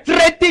Dibia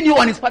threatening you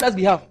on his father's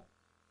behalf.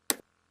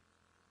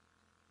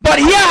 But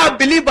here are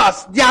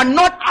believers. They are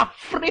not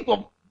afraid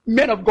of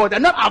men of God. They are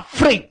not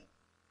afraid.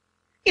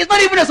 It's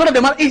not even the son of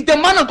the man. It's the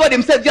man of God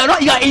himself. You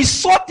are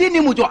insulting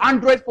him with your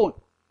Android phone.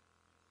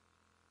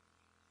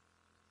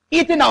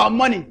 Eating our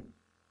money.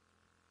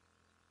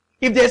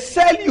 If they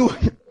sell you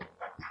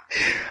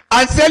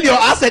and sell your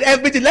asset,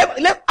 everything,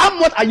 how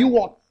much are you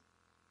worth?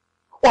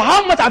 Or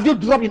how much have you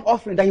dropped in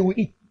offering that he will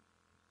eat?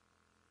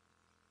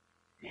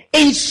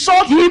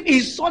 Insult him,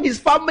 insult his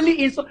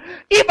family, insult.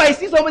 If I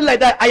see somebody like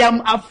that, I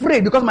am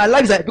afraid because my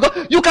life is like,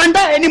 because you can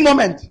die any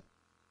moment.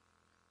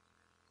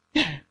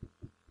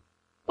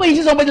 When you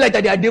see somebody like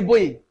that, they are dead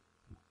boy.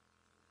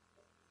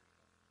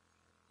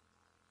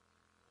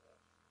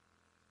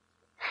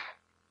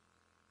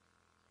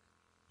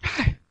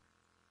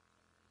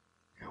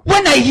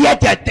 When I hear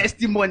their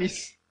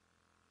testimonies,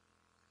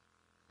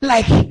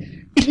 like,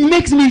 it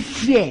makes me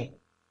fear.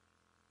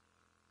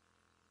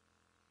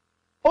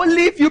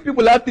 Only few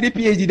people have 3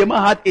 PhD, the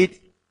man had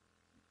 8.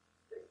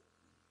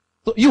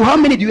 So how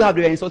many do you have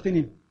that are insulting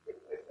him?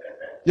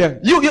 Yeah,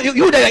 you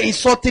that are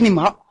insulting him.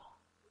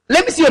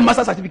 Let me see your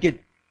master's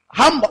certificate.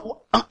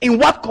 In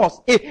what course?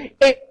 He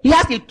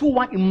has a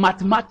 2-1 in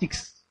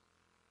mathematics.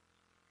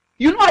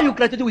 You know how you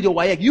graduated with your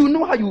WAEC. You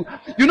know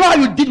how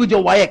you did with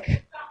your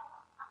WAEC.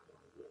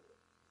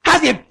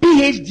 Has a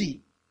PhD.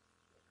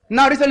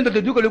 Now recently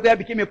Dr. Duke Olukoya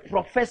became a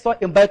professor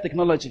in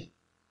biotechnology.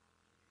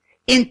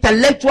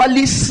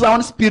 Intellectually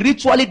sound,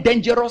 spiritually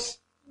dangerous,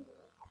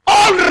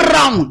 all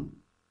round.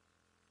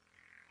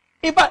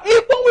 Even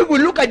when we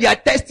look at their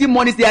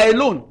testimonies, they are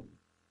alone.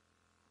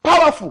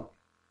 Powerful.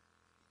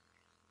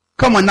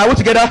 Come on, now we're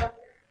together.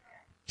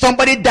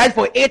 Somebody died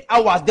for 8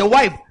 hours. The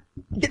wife.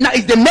 Now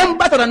it's the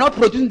members that are not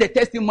producing the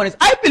testimonies.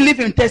 I believe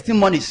in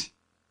testimonies.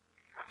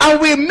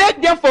 And we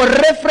make them for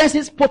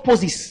references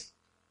purposes.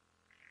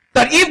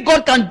 That if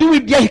God can do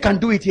it there, he can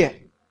do it here.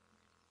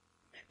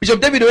 Bishop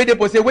David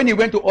Oyedepo said when he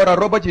went to Oral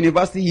Roberts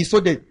University, he saw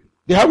they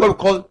have what we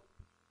call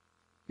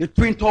The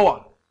Twin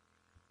Tower.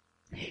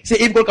 Say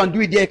if God can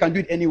do it there, he can do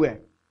it anywhere.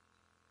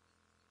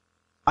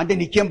 And then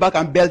he came back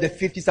and built the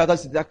 50,000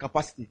 seater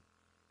capacity.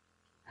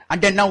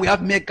 And then now we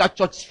have mega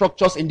church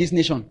structures in this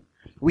nation.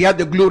 We have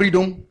the Glory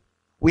Dome.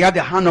 We have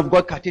the Hand of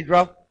God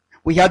Cathedral.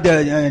 We have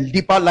the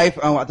Deeper Life.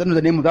 I don't know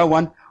the name of that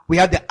one. We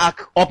have the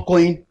Ark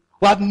Upcoin.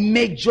 We have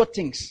major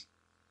things.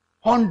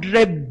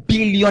 100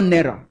 billion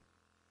naira.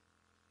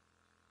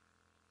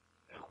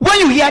 When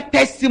you hear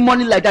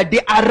testimony like that,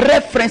 there are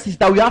references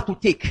that we have to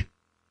take.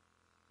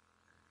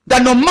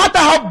 That no matter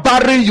how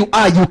barren you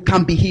are, you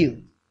can be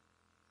healed.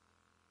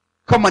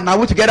 Come on, now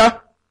we're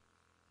together.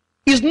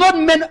 It's not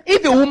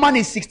if a woman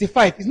is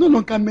 65, it's no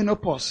longer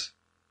menopause.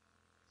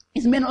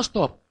 It's menopause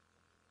stop.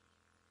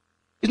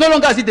 It's no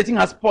longer as if the thing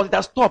has paused, it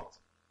has stopped.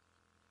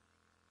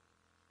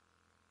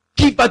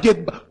 Give back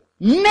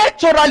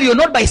naturally, or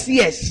not by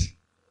CS.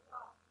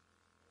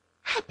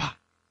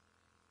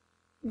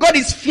 God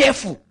is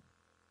fearful.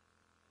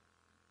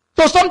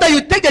 So sometimes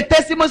you take the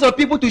testimonies of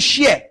people to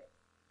share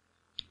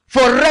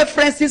for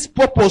references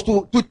purpose,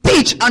 to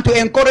teach and to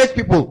encourage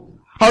people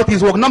how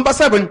things work. Number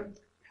 7,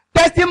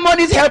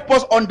 testimonies help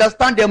us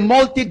understand the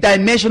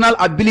multi-dimensional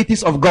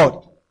abilities of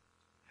God.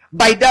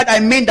 By that I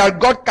mean that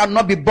God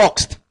cannot be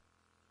boxed.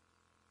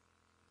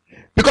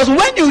 Because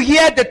when you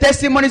hear the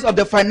testimonies of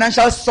the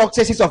financial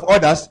successes of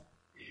others,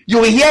 you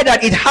will hear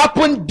that it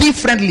happened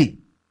differently.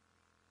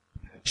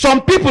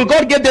 Some people,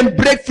 God gave them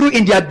breakthrough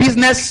in their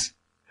business.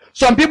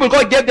 Some people,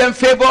 God gave them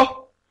favor.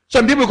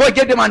 Some people, God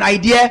gave them an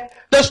idea.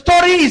 The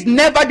story is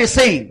never the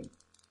same.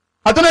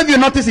 I don't know if you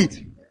notice it.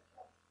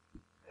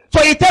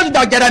 So it tells you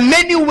that there are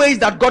many ways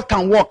that God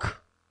can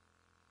work.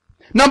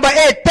 Number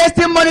 8,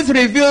 testimonies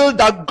reveal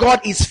that God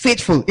is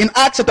faithful. In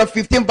Acts chapter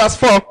 15 verse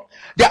 4,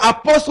 the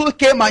apostle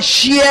came and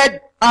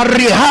shared and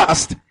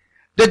rehearsed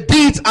the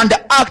deeds and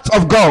the acts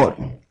of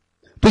God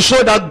to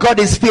show that God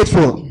is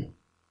faithful.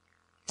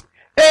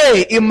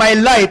 Hey, in my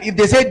life, if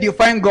they say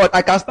define God,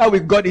 I can start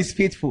with God is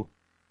faithful.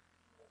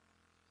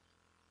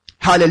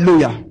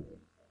 Hallelujah.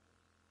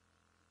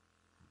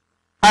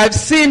 I've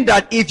seen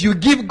that if you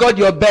give God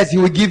your best, he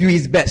will give you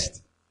his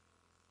best.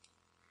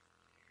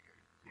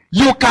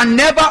 You can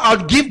never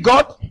outgive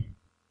God.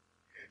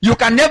 You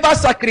can never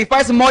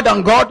sacrifice more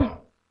than God.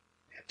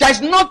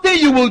 There's nothing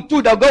you will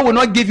do that God will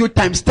not give you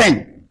times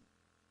 10.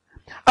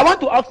 I want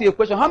to ask you a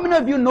question. How many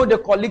of you know the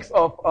colleagues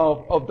of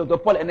Dr.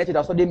 Paul and Eneche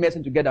that study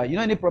medicine together? You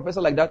know any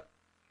professor like that?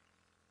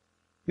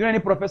 You know any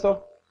professor?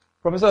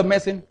 Professor of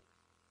medicine?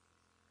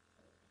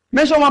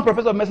 Mention one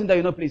professor of medicine that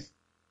you know, please.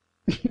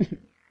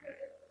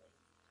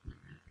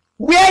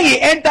 Where he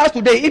enters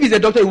today, if he's a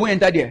doctor, he won't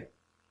enter there.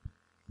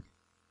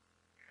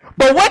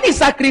 But when he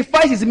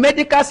sacrificed his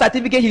medical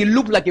certificate, he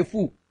looked like a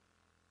fool.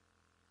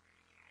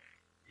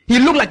 He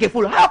looked like a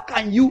fool. How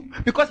can you?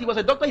 Because he was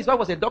a doctor, his wife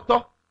was a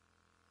doctor.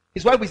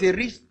 His wife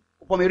is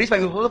from a rich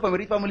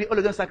family. All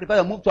of them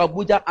sacrificed and moved to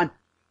Abuja. And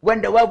when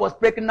the wife was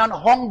pregnant,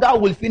 hunger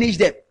will finish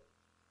them.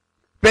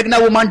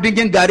 Pregnant woman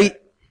drinking gari.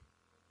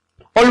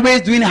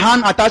 Always doing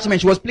hand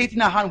attachment. She was plating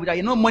her hand with her,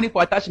 no money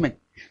for attachment.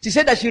 She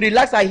said that she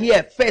relaxed her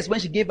hair first when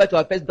she gave birth to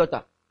her first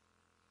daughter.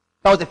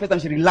 That was the first time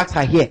she relaxed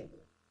her hair.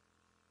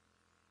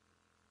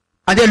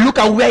 And then look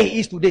at where he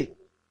is today.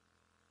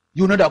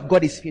 You know that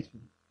God is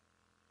faithful.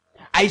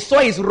 I saw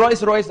his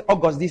Rolls Royce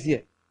August this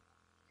year.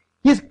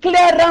 His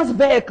clearance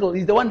vehicle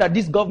is the one that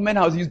this government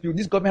has used.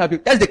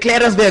 That's the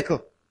clearance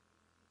vehicle.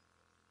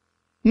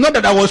 Not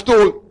that I was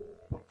told.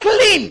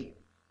 Clean.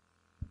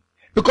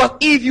 Because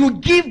if you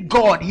give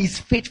God, he's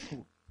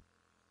faithful.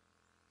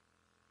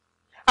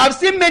 I've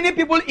seen many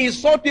people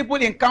insult people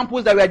in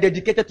campus that were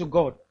dedicated to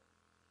God.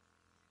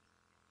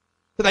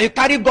 So that you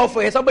carry God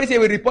for you. Somebody say,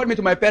 will report me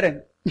to my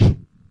parents.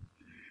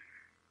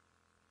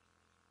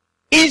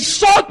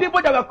 Insult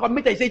people that were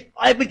committed. Say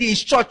everything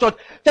is church.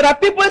 There are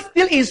people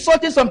still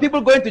insulting some people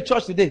going to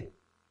church today.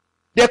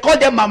 They call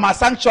them Mama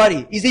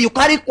Sanctuary. You see, you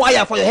carry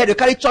choir for your head, you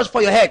carry church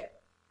for your head.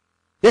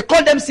 They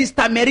call them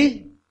Sister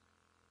Mary.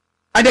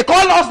 And they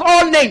call us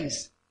all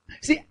names.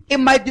 See,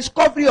 in my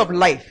discovery of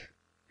life,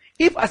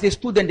 if as a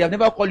student they have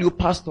never called you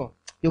pastor,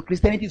 your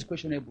Christianity is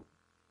questionable.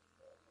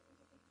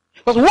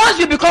 Because once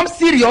you become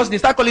serious, they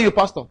start calling you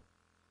pastor.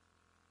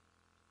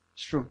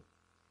 It's true.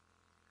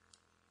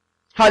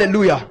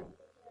 Hallelujah.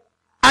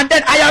 And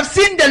then I have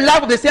seen the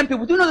life of the same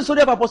people. Do you know the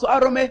story of Apostle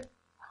Arome?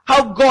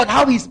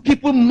 How his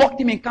people mocked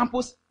him in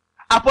campus.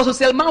 Apostle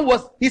Selman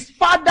his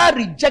father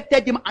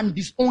rejected him and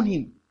disowned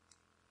him.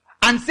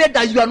 And said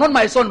that you are not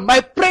my son.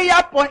 My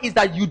prayer point is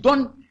that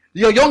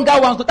your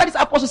younger ones, that is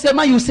Apostle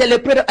Selman, you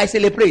celebrate, I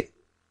celebrate.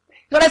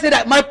 So I say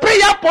that my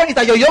prayer point is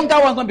that your younger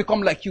ones don't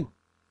become like you.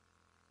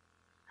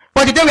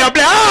 But today we are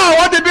playing,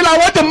 I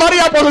want to marry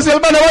Apostle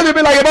Selman, I want to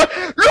be like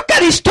him. Look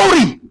at his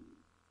story.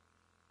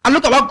 And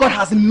look at what God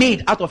has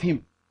made out of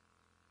him.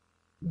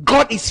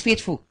 God is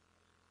faithful.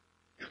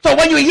 So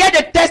when you hear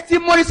the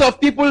testimonies of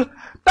people,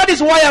 that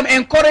is why I'm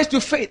encouraged to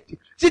faith.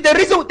 See, the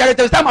reason that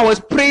there was time I was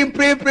praying,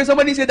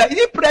 somebody said that, is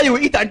it prayer you will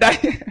eat and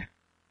die?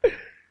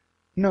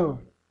 No.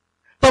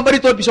 Somebody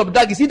told Bishop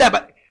Dag, see that,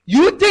 but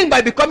you think by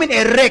becoming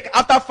a wreck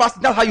after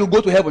fasting, that's how you go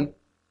to heaven?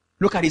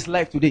 Look at his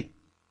life today.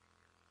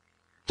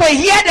 So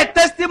hear the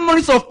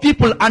testimonies of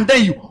people, and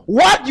then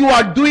what you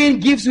are doing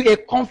gives you a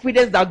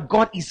confidence that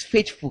God is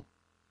faithful.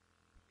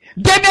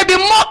 They may be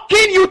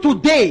mocking you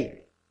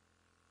today,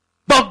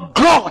 but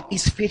God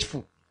is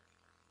faithful.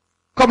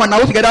 Come on now,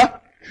 together.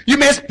 You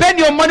may spend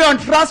your money on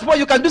transport.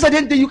 You can do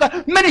certain things.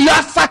 You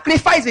are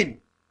sacrificing.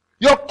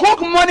 Your cook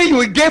money you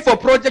will give for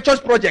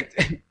church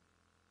project.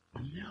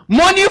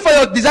 Money for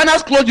your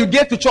designer's clothes you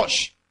gave to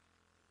church.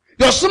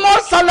 Your small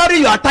salary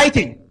you are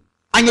tithing,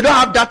 and you don't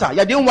have data.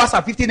 You are doing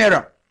WhatsApp 15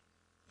 naira.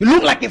 You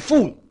look like a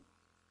fool.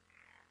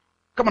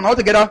 Come on, all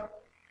together.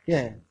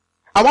 Yeah.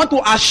 I want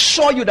to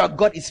assure you that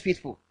God is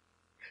faithful.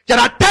 There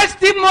are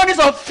testimonies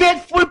of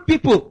faithful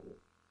people.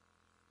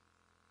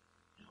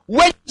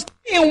 When you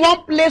stay in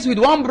one place with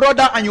one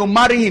brother and you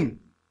marry him,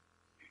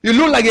 you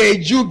look like a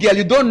Jew girl.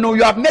 You don't know.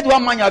 You have met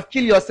one man, you have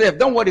killed yourself.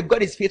 Don't worry,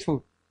 God is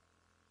faithful.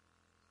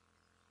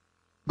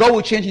 God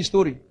will change his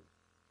story.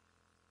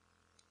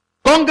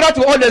 Congrats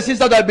to all the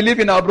sisters that believe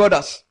in our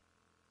brothers.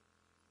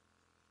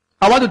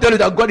 I want to tell you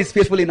that God is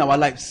faithful in our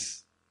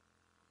lives.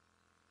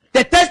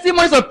 The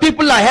testimonies of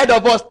people ahead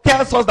of us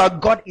tells us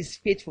that God is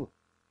faithful.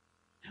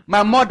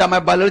 My mother, my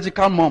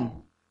biological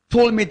mom,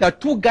 told me that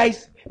two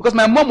guys, because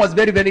my mom was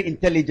very, very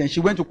intelligent. She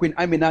went to Queen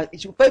Amina.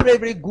 She was very, very,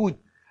 very good.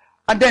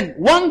 And then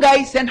one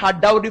guy sent her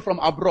dowry from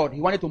abroad.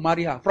 He wanted to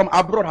marry her. From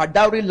abroad, her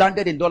dowry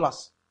landed in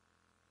dollars.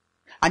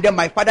 And then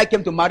my father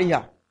came to marry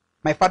her.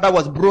 My father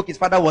was broke. His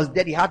father was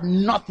dead. He had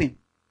nothing.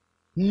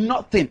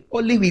 Nothing.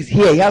 Only his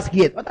hair. He has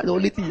hair. That's the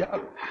only thing he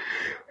had.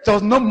 There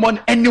was no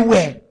money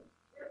anywhere.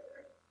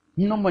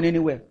 No money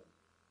anywhere.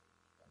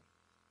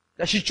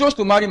 That she chose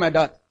to marry my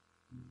dad.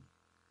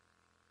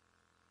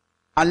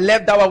 And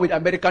left that one with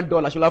American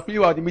dollars. She will have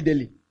flew out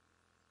immediately.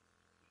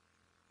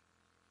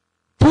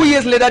 2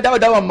 years later,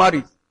 that one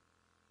married.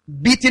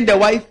 Beating the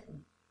wife.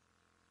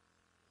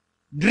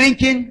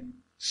 Drinking.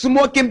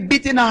 Smoking.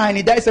 Beating her. And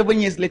he died 7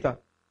 years later.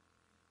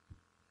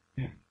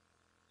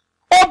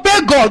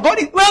 Obey God.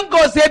 When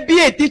God says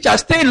be a teacher,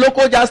 stay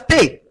local, just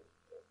stay.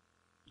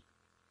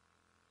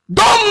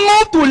 Don't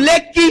move to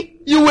Lekki.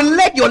 You will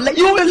leg your leg.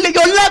 Your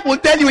leg will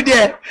tell you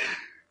there.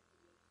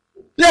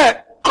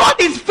 Yeah.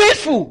 God is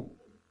faithful.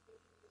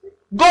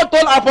 God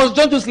told Apostle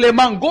John to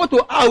Suleiman, go to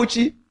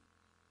Auchi.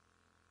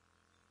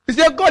 He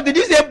said, God, did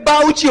you say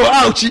Bauchi or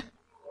Auchi?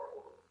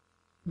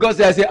 God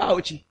said, I say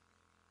Auchi.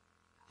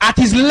 At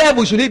his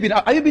level, should he be?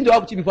 Have you been to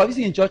Auchi before? Have you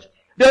seen in church?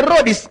 The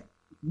road is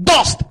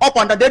dust up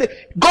under there.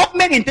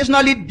 Government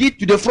intentionally did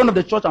to the front of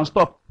the church and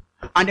stop.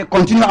 And they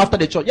continue after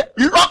the church. Yeah,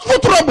 lots for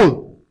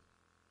trouble.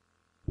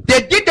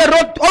 They did the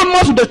road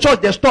almost to the church,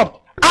 they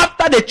stopped.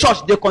 After the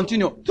church, they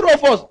continue. 3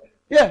 of us.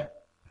 Yeah.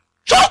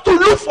 Just to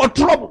look for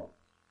trouble.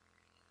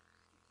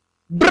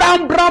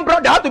 Brown.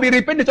 They have to be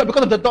repainted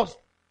because of the dust.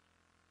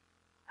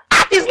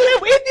 At his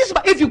level,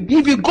 if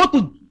you go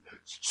to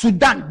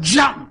Sudan,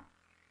 jam.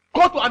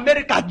 Go to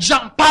America,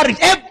 jam. Paris,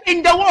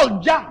 in the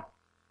world, jam.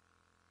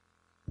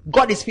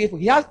 God is faithful.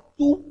 He has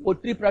 2 or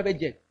 3 private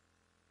jets.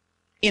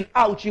 In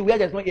Auchi, where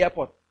there's no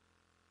airport.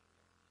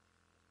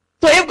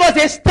 So if God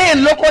says stay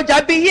in local,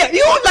 just be here.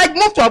 You won't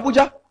move to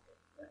Abuja.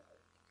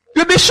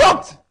 You'll be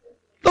shocked.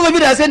 Those of you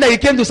that are saying that you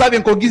came to serve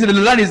in Kogizi, the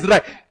land is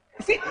dry.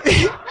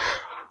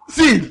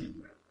 See.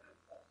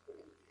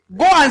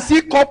 Go and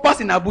see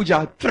coppers in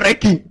Abuja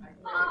trekking.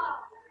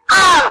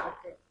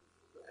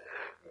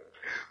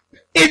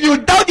 If you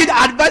doubt it,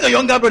 advise your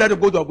younger brother to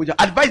go to Abuja.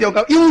 Advise your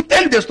younger. He will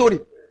tell you the story.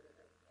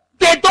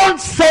 They don't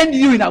send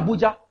you in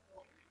Abuja.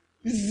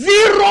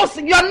 Zero.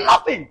 You are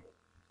nothing.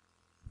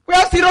 We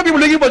have zero people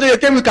looking for you. You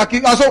came with khaki.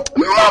 So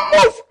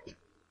move.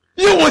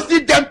 You will see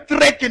them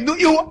trekking.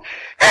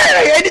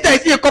 Anytime I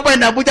see a copper in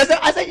Abuja,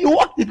 I say you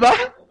walked it, man.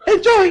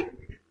 Enjoy.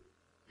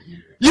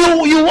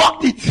 You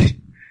walked it.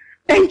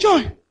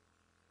 Enjoy.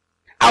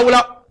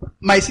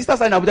 My sister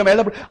signed Abuja, my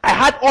other brother. I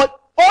had all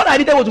I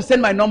needed was to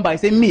send my number. I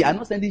said, I'm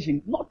not sending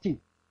shit. Nothing.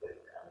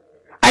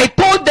 I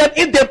told them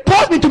if they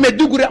post me to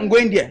Maiduguri, I'm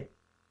going there.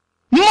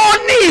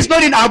 Money is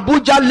not in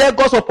Abuja,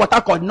 Lagos, or Port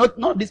Harcourt.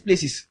 Not these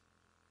places.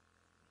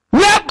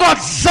 Where God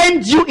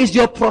sends you is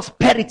your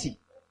prosperity.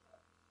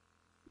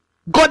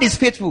 God is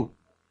faithful.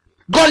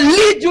 God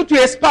leads you to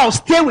a spouse.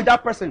 Stay with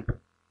that person.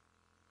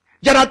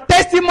 There are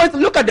testimonies.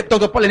 Look at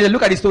Dr. Paul.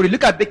 Look at the story.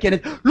 Look at Becky.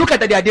 Look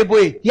at the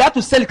Adeboye. He had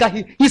to sell car.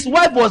 His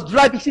wife was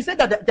driving. She said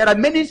that there are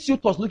many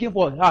suitors looking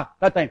for her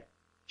that time.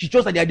 She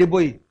chose the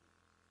Adeboye.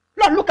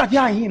 Look at her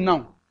and him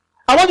now.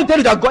 I want to tell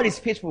you that God is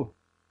faithful.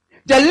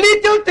 The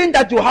little thing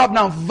that you have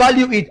now,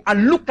 value it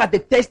and look at the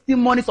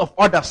testimonies of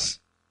others.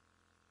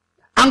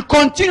 And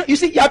continue. You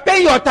see, you are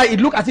paying your tithe.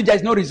 It looks as if there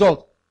is no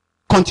result.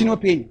 Continue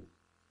paying.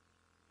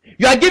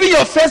 You are giving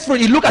your first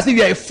fruit. It looks as if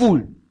you are a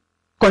fool.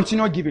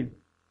 Continue giving.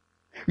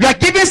 You are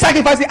giving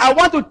sacrifices. I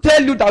want to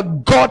tell you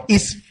that God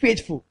is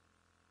faithful.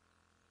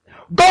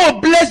 God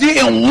will bless you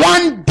in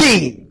one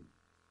day.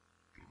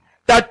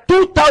 That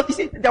 2,000. You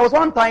see, there was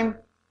one time.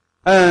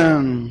 I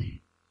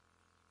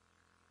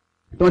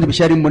don't want to be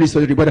sharing money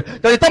story, but there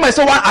was a time I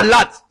saw one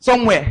alert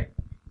somewhere.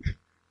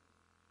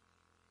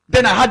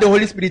 Then I had the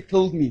Holy Spirit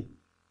told me.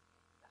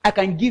 I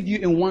can give you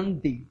in 1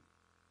 day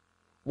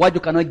what you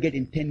cannot get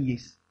in 10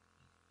 years.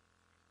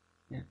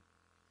 Yeah.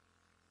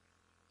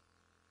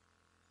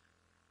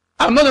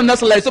 I'm not on that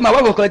salary, so my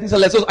wife was collecting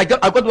salary. So I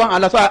got one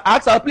alert. So I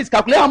asked her, please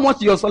calculate how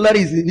much your salary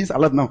is in this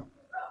alert now.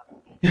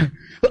 Yeah.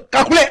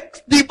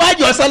 Calculate, divide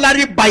your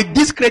salary by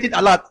this credit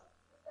alert.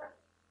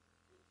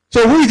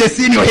 So who is the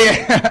senior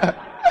here?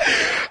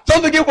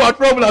 Some looking for a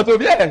problem at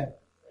home. Yeah.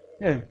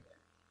 Yeah.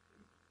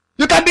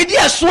 You can be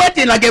there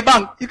sweating like a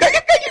bank. You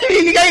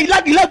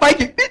like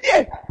biking. Be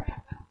there.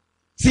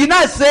 See,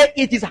 now say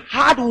it is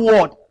hard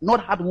word,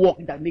 not hard work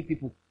that make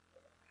people.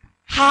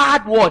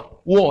 Hard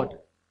word.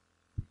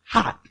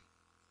 Hard.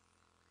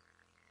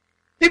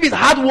 If it's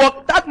hard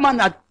work, that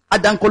man at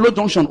Dankolo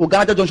Junction,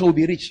 Oganata Junction will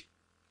be rich.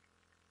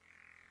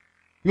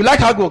 You like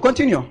hard work?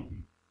 Continue.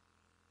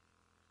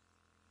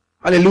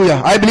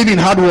 Hallelujah. I believe in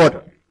hard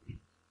work.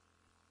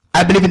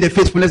 I believe in the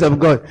faithfulness of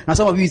God. Now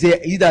some of you say,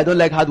 either I don't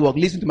like hard work.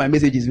 Listen to my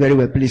messages very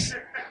well, please.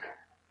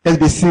 Let's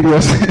be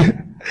serious.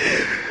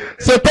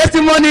 So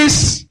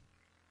testimonies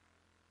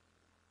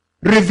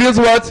reveals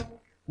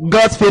what?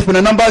 God's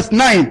faithfulness. Number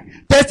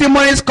 9.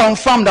 Testimonies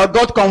confirm that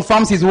God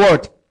confirms his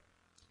word.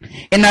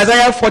 In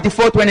Isaiah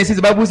 44:26,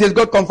 the Bible says,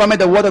 God confirmed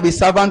the word of his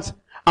servant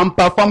and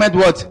performed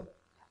what?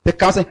 The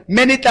counsel.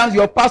 Many times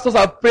your pastors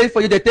have prayed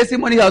for you. The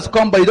testimony has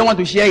come, but you don't want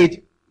to share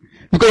it.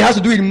 Because you have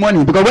to do it in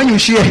money. Because when you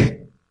share,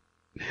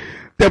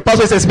 the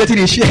pastor is expecting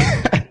a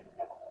share.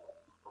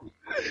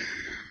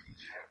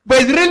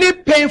 But it's really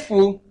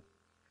painful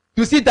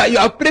to see that you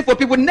have prayed for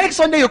people. Next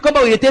Sunday you come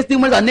back with a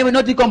testimony and never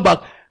nothing come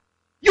back.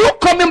 You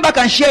coming back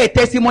and share a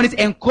testimony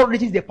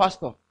encourages the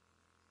pastor.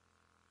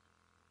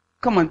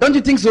 Come on, don't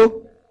you think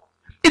so?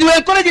 It will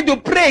encourage you to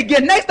pray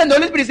again. Next time the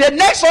Holy Spirit says,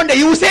 next Sunday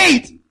you will say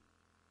it.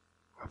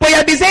 But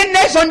you'll be saying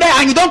next Sunday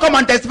and you don't come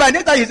and testify.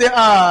 Next time you say,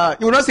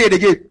 you will not say it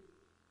again.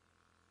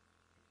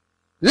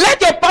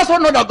 Let your pastor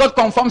know that God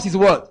confirms his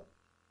word.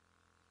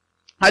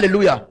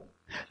 Hallelujah.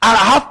 I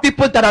have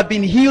people that have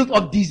been healed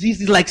of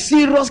diseases, like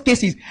serious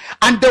cases,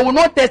 and they will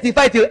not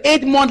testify till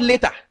 8 months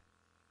later.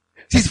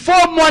 Since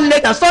 4 months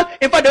later. So,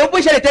 in fact, they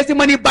will share the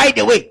testimony by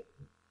the way.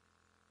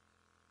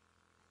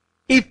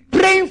 If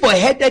praying for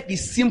headache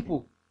is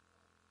simple,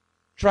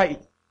 try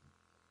it.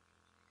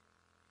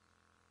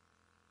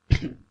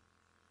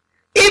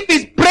 If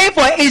it's praying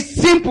for is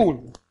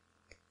simple,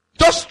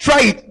 just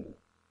try it.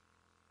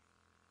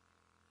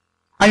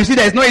 And you see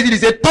that it's not easy to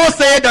say, "Thus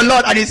saith the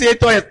Lord," and he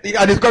said,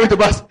 and it's coming to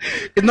pass.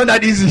 It's not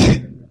that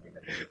easy.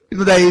 It's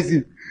not that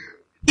easy.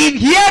 If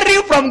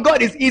hearing from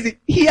God is easy,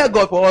 hear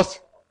God for us.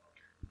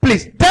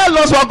 Please, tell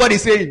us what God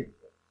is saying.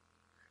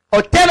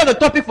 Or tell us the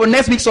topic for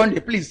next week Sunday,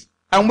 please.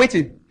 I'm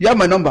waiting. You have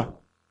my number.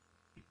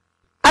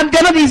 And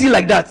they're not easy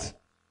like that.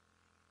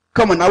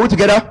 Come on, are we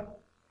together?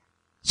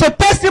 So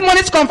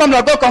testimonies confirm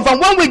that God confirm.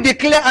 When we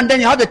declare and then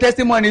you have the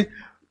testimony.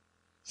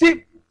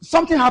 See,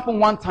 something happened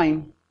one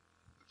time.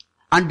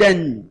 And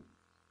then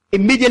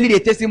immediately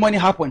the testimony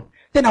happened.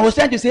 Then I was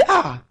trying to say,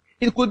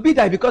 it could be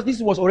that because this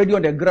was already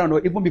on the ground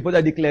or even before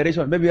the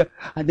declaration. Maybe,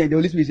 and then the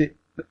Holy Spirit said,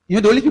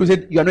 the Holy Spirit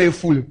said, you are not a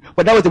fool.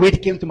 But that was the way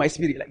it came to my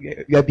spirit.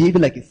 Like, you are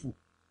behaving like a fool.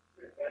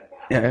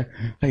 Yeah,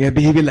 like you're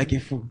behaving like a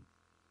fool.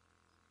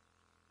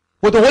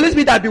 But the Holy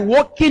Spirit has been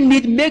working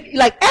it, make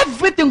like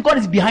everything God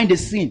is behind the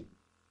scene.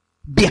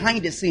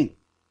 Behind the scene.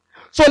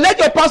 So let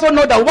your pastor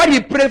know that what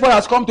he prayed for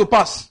has come to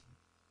pass.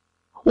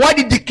 What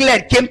he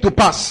declared came to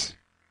pass.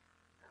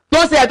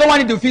 Don't say, I don't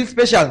want it to feel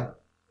special.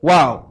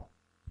 Wow.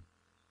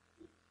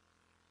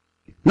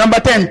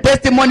 Number 10,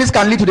 testimonies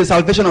can lead to the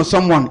salvation of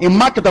someone. In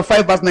Mark chapter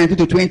 5 verse 19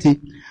 to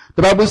 20,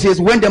 the Bible says,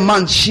 when the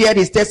man shared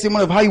his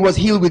testimony of how he was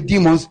healed with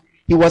demons,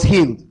 he was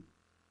healed.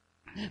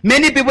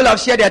 Many people have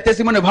shared their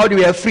testimony of how they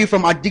were free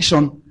from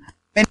addiction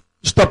and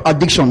stop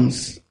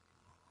addictions.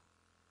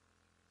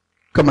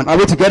 Come on, are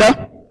we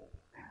together?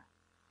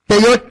 That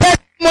your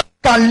testimony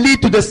can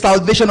lead to the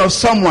salvation of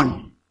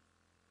someone.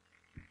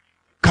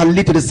 Can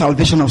lead to the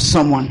salvation of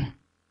someone.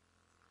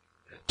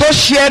 Just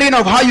sharing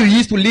of how you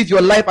used to live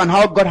your life and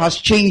how God has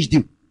changed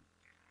you.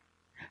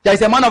 There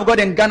is a man of God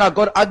in Ghana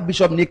called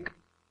Archbishop Nick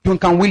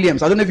Duncan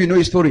Williams. I don't know if you know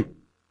his story.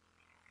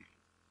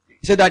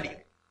 He said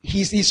that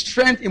his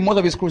strength in most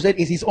of his crusade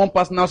is his own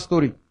personal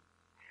story.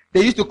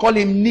 They used to call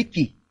him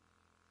Nicky.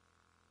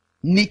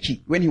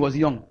 Nicky when he was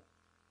young.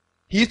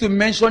 He used to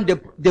mention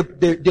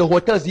the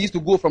hotels he used to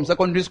go from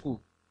secondary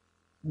school.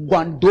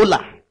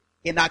 Gwandola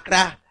in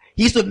Accra.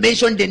 He used to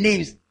mention the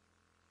names.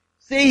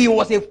 Say he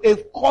was a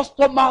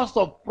customer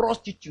of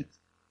prostitutes.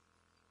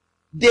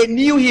 They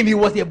knew him. He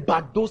was a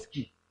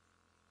Badoski.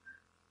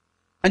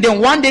 And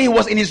then one day he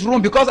was in his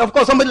room because of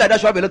course somebody like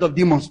that should have a lot of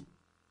demons.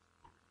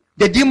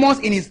 The demons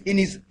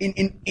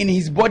in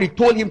his body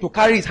told him to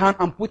carry his hand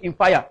and put in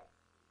fire.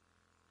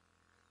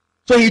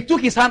 So he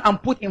took his hand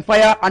and put in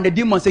fire and the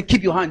demon said,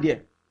 keep your hand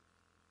here.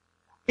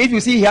 If you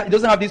see here, he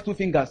doesn't have these 2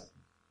 fingers.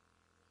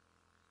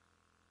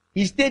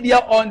 He stayed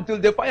there until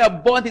the fire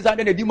burned his hand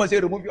and the demon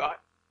said, remove your hand.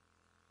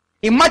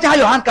 Imagine how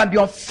your hand can be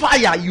on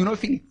fire, you don't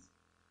feel it.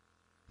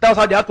 That was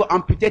how they had to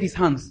amputate his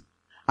hands.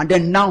 And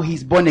then now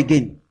he's born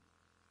again.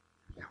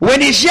 When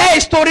he share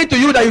a story to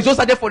you that you just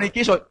started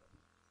fornication,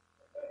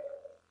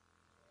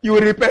 you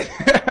will repent.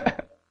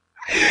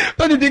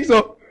 Don't you think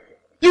so?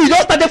 You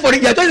just started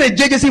fornication. You're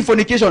just a JJC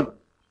fornication.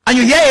 And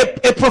you hear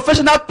a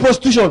professional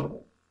prostitution.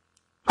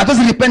 I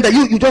just repent that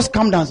you just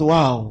calm down. So,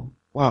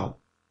 wow.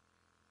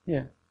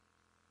 Yeah.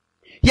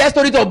 Hear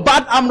stories of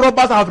bad armed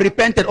robbers have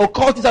repented,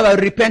 occultists have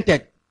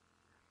repented.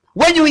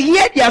 When you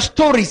hear their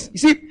stories, you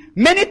see,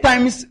 many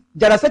times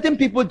there are certain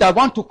people that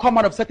want to come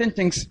out of certain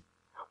things,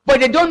 but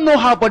they don't know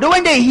how. But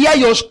when they hear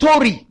your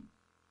story,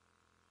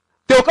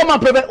 they'll come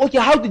and pray, okay,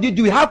 how did you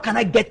do it? How can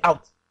I get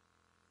out?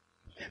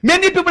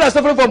 Many people are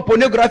suffering from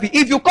pornography.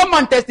 If you come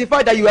and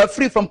testify that you are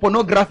free from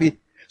pornography,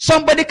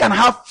 somebody can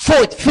have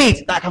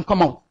faith that can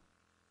come out.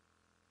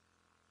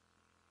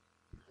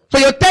 So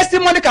your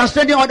testimony can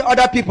strengthen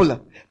other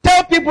people.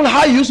 Tell people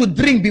how you used to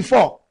drink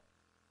before.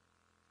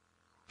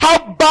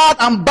 How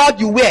bad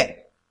you were.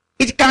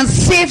 It can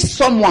save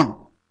someone.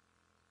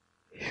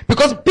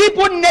 Because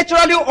people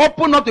naturally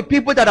open up to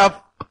people that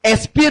have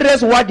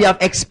experienced what they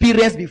have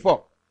experienced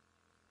before.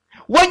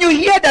 When you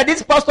hear that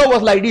this pastor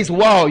was like this,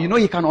 wow, you know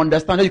he can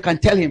understand, you can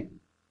tell him.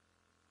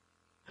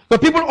 So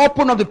people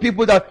open up to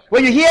people that,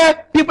 when you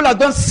hear people have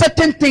done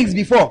certain things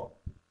before,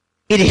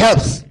 it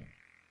helps.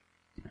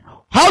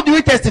 How do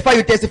you testify?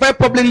 You testify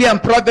publicly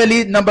and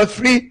privately. Number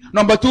 3.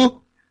 Number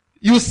 2,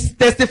 you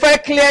testify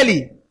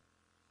clearly.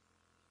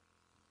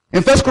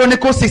 In 1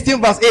 Chronicles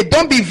 16 verse 8,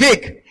 don't be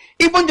vague.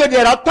 Even though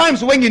there are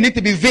times when you need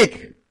to be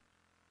vague.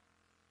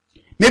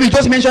 Maybe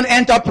just mention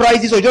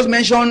enterprises or just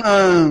mention,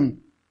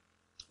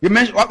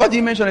 what do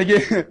you mention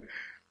again?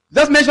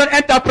 Just mention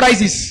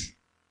enterprises.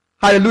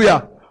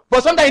 Hallelujah.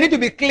 But sometimes you need to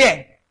be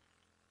clear.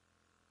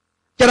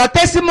 There are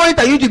testimonies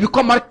that you need to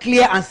become more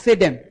clear and say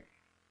them.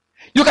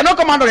 You cannot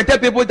come out and tell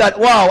people that,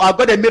 wow, I've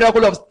got a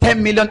miracle of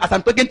 10 million. As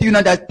I'm talking to you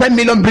now, there's 10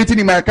 million breathing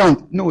in my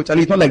account. No,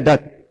 Charlie, it's not like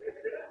that.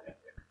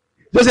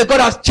 Just say, God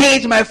has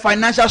changed my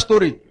financial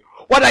story.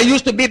 What I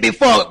used to be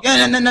before.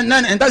 And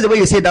that's the way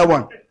you say that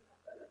one.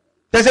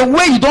 There's a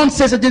way you don't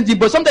say certain things,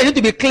 but sometimes you need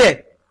to be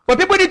clear. But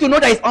people need to know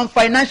that it's on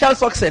financial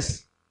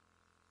success.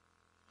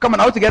 Come on,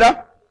 all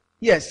together?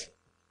 Yes.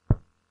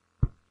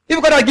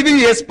 If God has given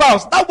you a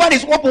spouse, that one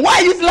is open. Why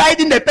are you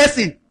sliding the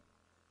person?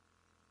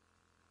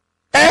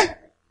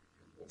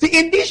 See,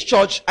 in this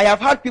church, I have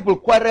had people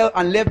quarrel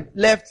and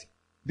left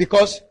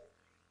because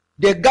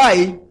the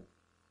guy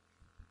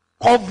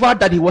covered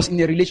that he was in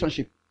a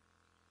relationship.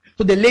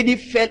 So the lady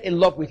fell in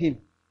love with him.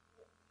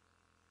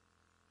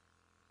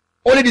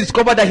 Only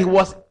discovered that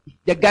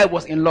the guy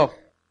was in love.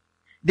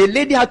 The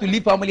lady had to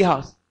leave family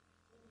house.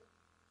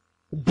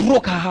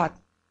 Broke her heart.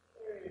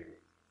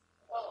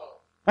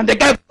 And the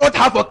guy brought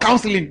her for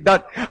counseling.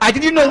 That I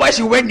didn't know why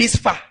she went this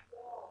far.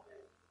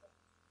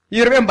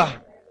 You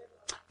remember?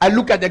 I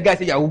look at the guy and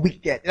say, you're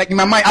wicked. Like in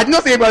my mind, I did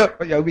not say,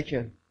 but you're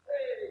wicked.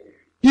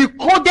 He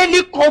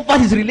codedly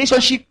covered his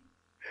relationship.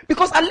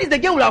 Because at least the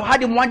girl would have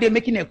had him one day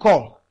making a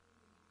call.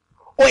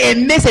 Or a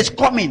message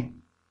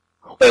coming.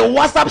 Or a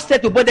WhatsApp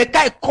status. But the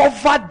guy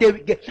covered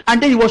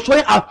and then he was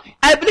showing up.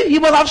 I believe he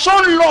must have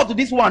shown love to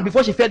this one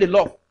before she fell in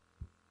love.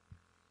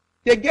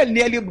 The girl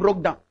nearly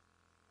broke down.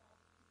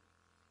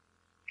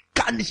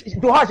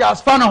 To her, she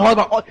has found her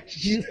husband.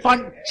 She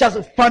has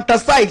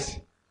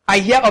fantasized. I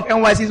hear of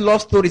NYC's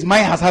love stories.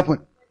 Mine has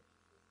happened.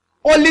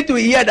 Only to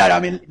hear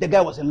that, the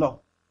guy was in love.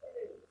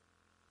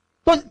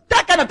 So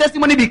that kind of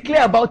testimony, be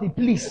clear about it,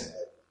 please.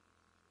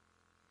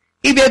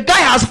 If a guy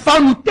has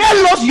found you,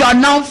 tell us you are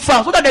now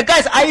found, so that the guy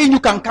is eyeing you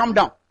can calm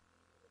down.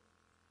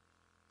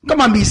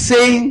 Come and be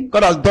saying,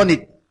 God has done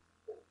it.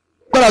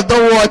 God has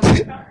done what?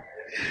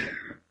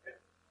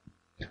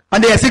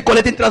 And they are still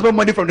collecting transport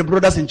money from the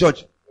brothers in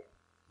church.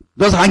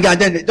 Just hanging and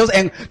then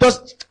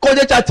just call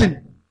the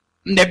chatting.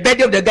 In the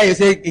birthday of the guy, you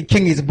say a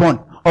king is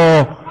born.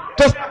 Or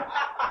just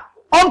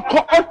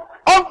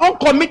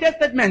uncommitted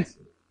statements.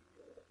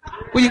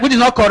 Which is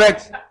not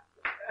correct.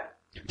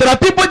 There are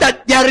people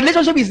that their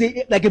relationship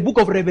is like a book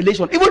of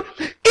Revelation. Even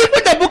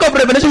the book of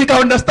Revelation you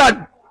can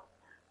understand.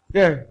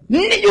 Yeah. You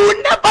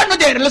will never know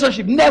their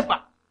relationship. Never.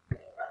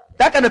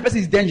 That kind of person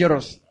is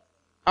dangerous.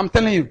 I'm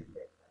telling you.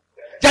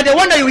 Just the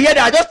one that you hear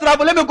that I just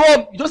travel, let me go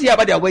home. You just hear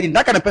about their wedding.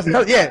 That kind of person.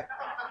 Yeah.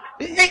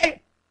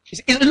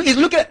 It's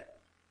looking.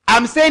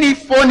 I'm saying it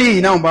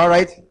funny now,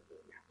 right?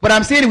 But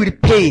I'm saying it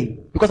with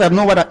pain because I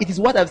know it is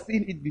what I've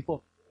seen it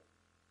before.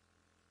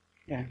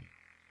 Yeah.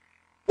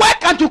 Why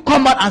can't you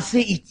come out and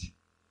say it?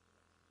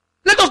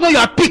 Let us know you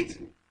are picked.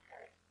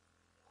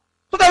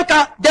 So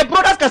that the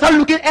brothers can start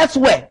looking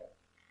elsewhere.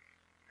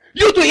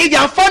 You too, if you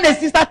have found a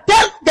sister,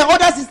 tell the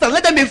other sisters,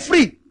 let them be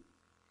free.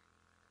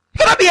 You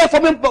cannot be a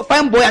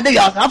fine boy and then you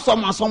have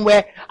someone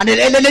somewhere and the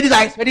ladies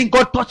are expecting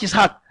God touch his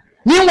heart.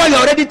 Meanwhile, you're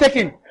already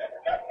taken.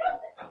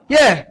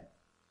 Yeah.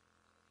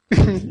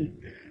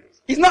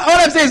 It's not, all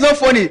I'm saying is not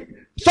funny.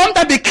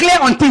 Sometimes be clear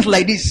on things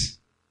like this.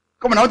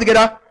 Come on, all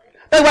together.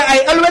 That's why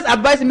I always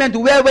advise men to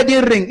wear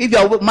wedding ring if you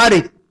are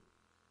married.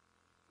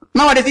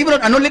 Nowadays,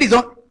 even I know ladies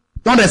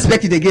don't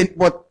respect it again,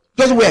 but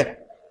just wear.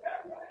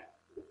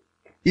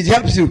 It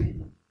helps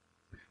you.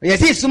 You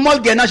see, a small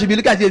girl now should be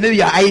looking at you, maybe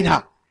you are eyeing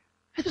her.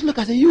 I just look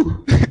at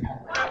you.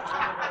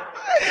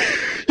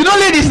 You know,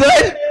 ladies,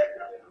 right?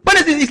 But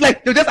it's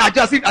like you just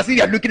adjust as if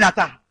you're looking at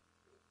her.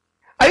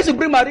 I used to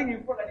bring my ring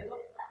in front like this.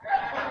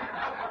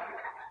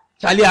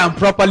 Charlie, I'm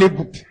properly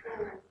booked.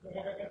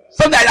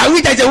 Sometimes I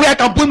wish there's a way I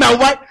can put my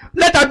wife,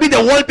 let her be the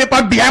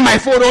wallpaper behind my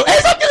photo, or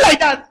something like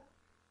that.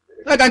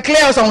 So I can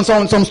clear out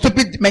some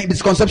stupid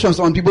misconceptions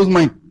on people's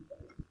mind.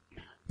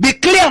 Be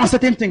clear on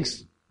certain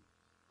things.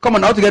 Come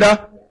on, all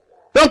together.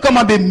 Don't come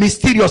and be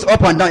mysterious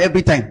up and down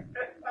every time.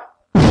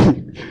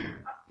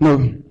 No.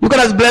 Look at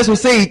us blessed who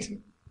say it.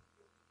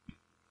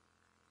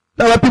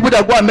 There are people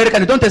that go America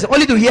and they don't test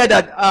only to hear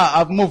that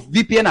I've moved.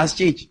 VPN has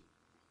changed.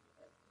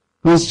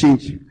 What's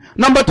changed?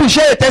 Number 2,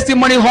 share your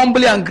testimony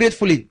humbly and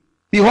gratefully.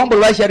 Be humble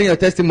while sharing your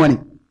testimony.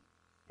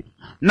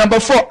 Number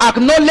 4,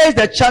 acknowledge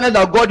the channel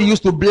that God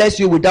used to bless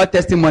you with that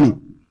testimony.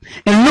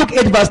 In Luke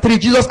 8 verse 3,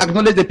 Jesus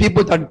acknowledged the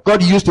people that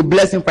God used to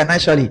bless him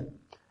financially.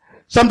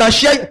 Sometimes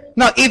share.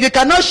 Now, if you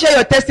cannot share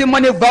your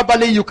testimony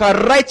verbally, you can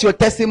write your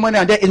testimony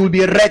and then it will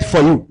be read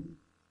for you.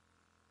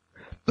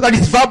 That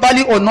is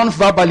verbally or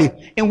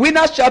non-verbally. In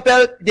Winners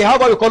Chapel, they have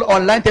what we call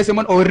online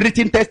testimony or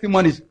written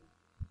testimonies.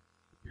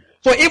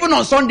 So even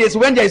on Sundays,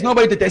 when there is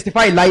nobody to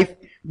testify live,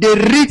 they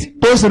read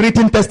those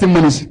written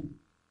testimonies.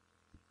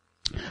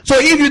 So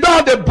if you don't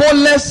have the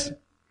boldness,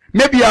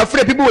 maybe you're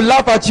afraid people will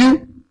laugh at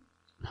you,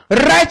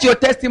 write your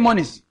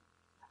testimonies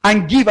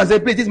and give and say,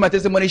 please, this is my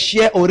testimony,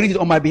 share or read it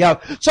on my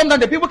behalf.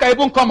 Sometimes the people can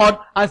even come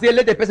out and say,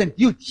 let the person,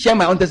 you share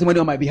my own testimony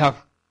on my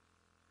behalf.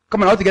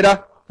 Come on, all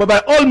together. But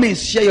by all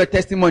means, share your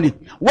testimony.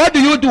 What do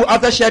you do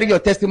after sharing your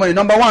testimony?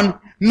 Number 1,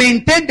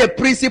 maintain the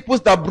principles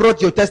that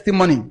brought your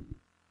testimony.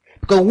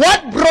 Because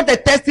what brought the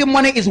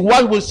testimony is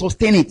what will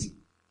sustain it.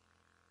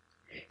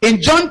 In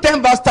John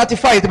 10 verse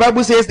 35, the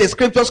Bible says the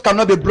scriptures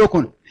cannot be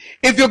broken.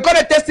 If you got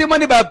a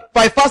testimony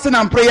by fasting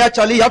and prayer,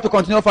 Charlie, you have to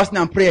continue fasting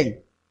and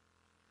praying.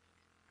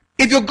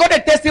 If you got a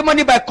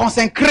testimony by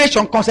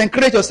consecration,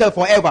 consecrate yourself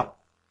forever.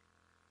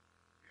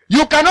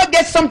 You cannot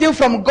get something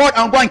from God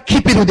and go and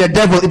keep it with the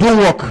devil. It won't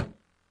work.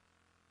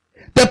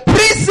 The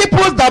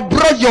principles that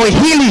brought your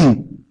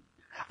healing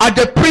are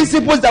the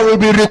principles that will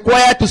be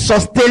required to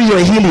sustain your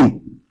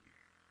healing.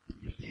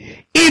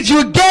 If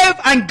you gave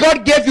and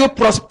God gave you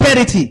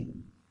prosperity,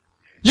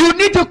 you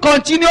need to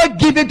continue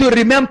giving to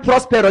remain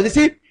prosperous. You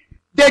see,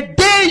 the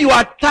day you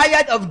are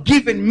tired of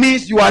giving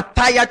means you are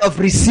tired of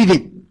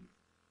receiving.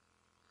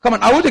 Come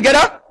on, are we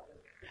together?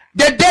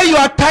 The day you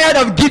are tired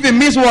of giving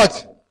means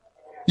what?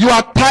 You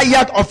are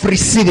tired of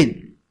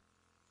receiving.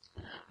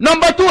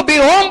 Number 2, be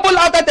humble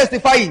after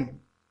testifying.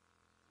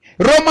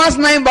 Romans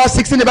 9 verse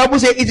 16, the Bible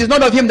says, it is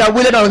not of him that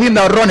willeth, nor of him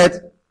that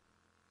runneth.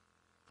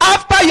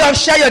 After you have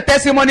shared your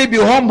testimony, be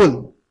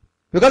humble.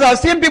 Because I've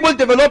seen people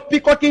develop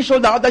peacocking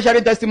shoulder after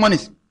sharing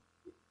testimonies.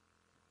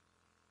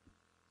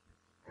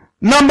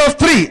 Number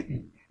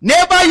 3,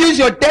 never use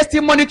your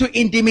testimony to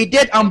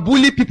intimidate and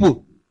bully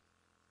people.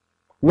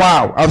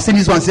 Wow, I've seen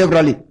this one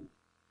severally.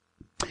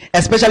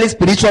 Especially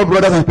spiritual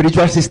brothers and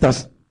spiritual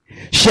sisters.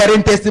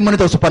 Sharing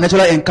testimonies of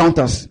supernatural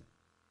encounters.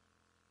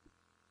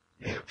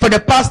 For the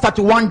past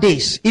 31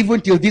 days,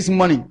 even till this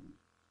morning,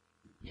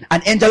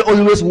 an angel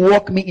always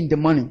walk me in the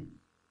morning.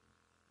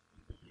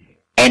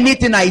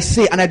 Anything I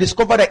say, and I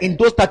discovered that in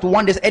those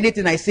 31 days,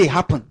 anything I say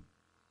happen.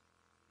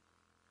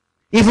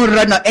 Even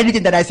right now,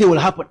 anything that I say will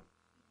happen.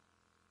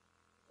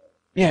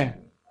 Yeah.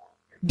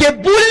 They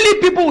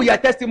bully people with your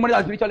testimony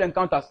and spiritual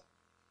encounters.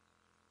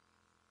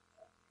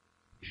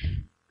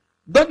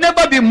 Don't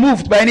never be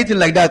moved by anything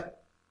like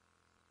that.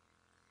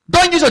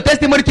 Don't use your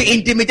testimony to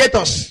intimidate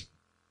us.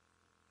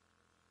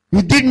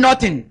 You did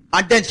nothing,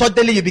 and then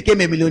suddenly you became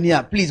a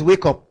millionaire. Please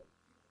wake up.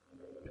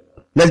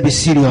 Let's be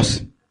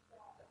serious.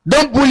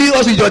 Don't bully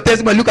us with your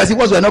testimony. Look as if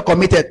we are not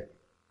committed.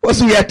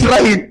 Because we are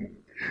trying.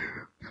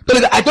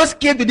 I just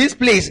came to this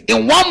place.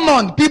 In 1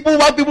 month,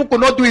 what people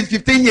could not do in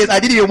 15 years, I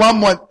did it in 1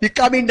 month. Be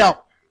calming down.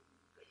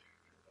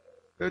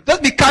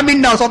 Just be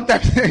calming down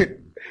sometimes.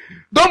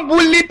 Don't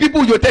bully people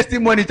with your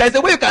testimony. There's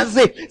a way you can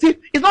say. See,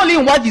 it's not only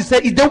in what you say,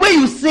 it's the way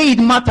you say it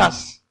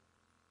matters.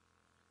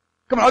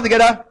 Come on, all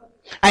together.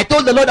 I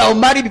told the Lord I will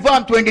marry before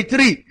I'm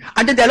 23.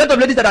 And then there are a lot of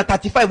ladies that are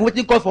 35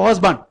 waiting call for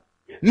husband.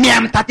 Me,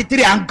 I'm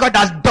 33 and God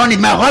has done it.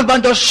 My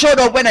husband just showed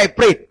up when I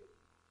prayed.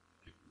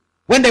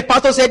 When the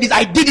pastor said this,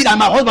 I did it and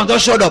my husband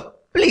just showed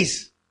up.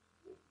 Please,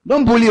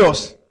 don't bully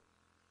us.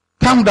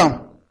 Calm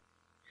down.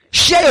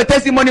 Share your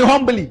testimony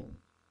humbly.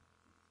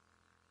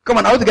 Come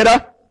on, all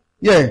together.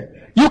 Yeah.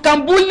 You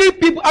can bully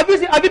people. Have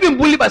you been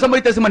bullied by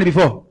somebody's testimony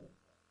before?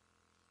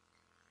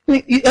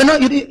 You're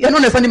not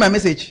understanding my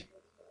message.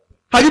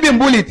 Have you been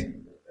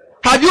bullied?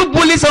 Have you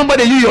bullied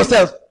somebody, you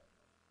yourself?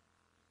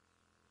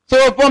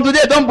 So from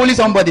today, don't bully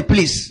somebody,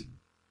 please.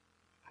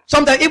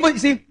 Sometimes, even, you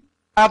see,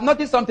 I have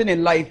noticed something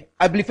in life.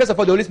 I believe, first of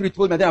all, the Holy Spirit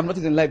told me that I've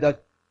noticed in life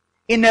that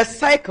in a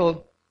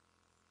cycle,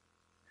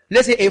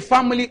 let's say a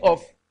family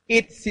of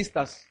 8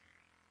 sisters,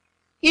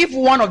 if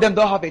one of them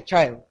don't have a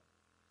child,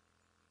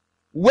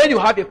 when you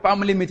have a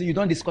family meeting, you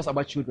don't discuss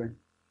about children.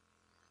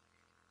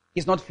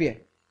 It's not fair.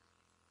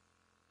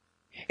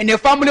 In a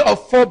family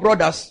of 4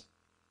 brothers,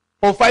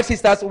 or 5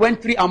 sisters, when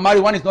 3 are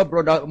married, 1 is not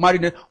brother,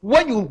 married.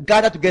 When you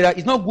gather together,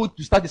 it's not good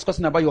to start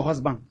discussing about your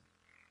husband.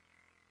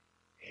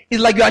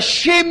 It's like you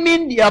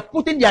are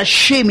putting their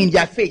shame in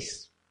their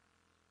face.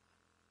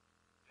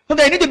 So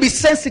they need to be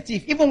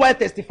sensitive, even while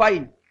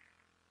testifying.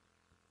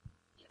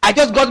 I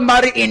just got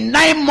married. In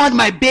 9 months,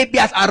 my baby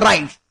has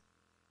arrived.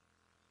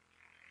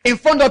 In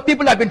front of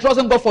people I've been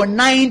trusting God for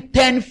 9,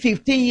 10,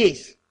 15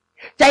 years.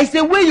 There is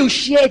a way you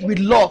share it with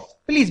love.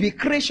 Please be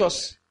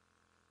gracious.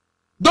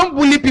 Don't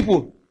bully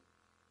people.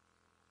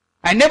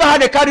 I never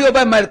had a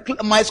carryover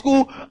in my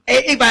school.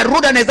 If I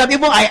wrote an exam,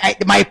 even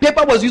my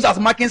paper was used as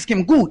marking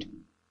scheme. Good.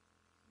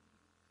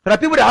 There are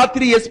people that have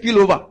 3 years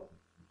spillover.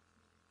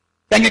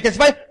 Then you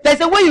testify. There's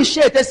a way you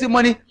share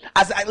testimony.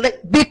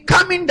 Be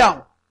calming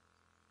down.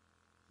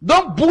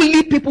 Don't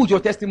bully people with your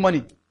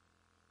testimony.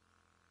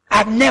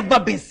 I've never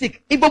been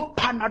sick. Even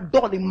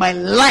Panadol in my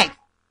life.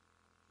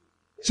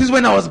 Since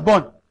when I was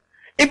born.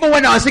 Even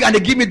when I was sick and they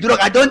give me drug,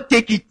 I don't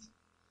take it.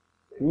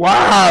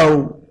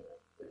 Wow.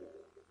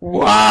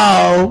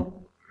 Wow.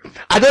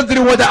 I don't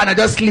drink water and I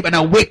just sleep and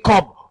I wake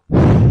up.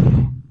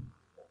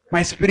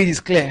 My spirit is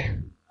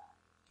clear.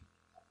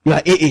 You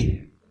are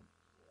AA.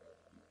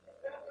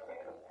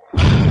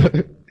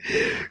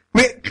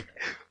 Wait.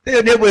 Tell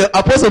your neighbor,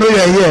 Apostle, know you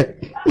are here.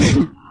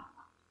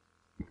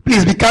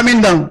 Please be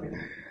calming down.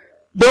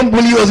 Don't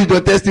bully us with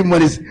your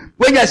testimonies.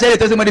 When you are sharing your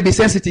testimony, be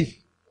sensitive.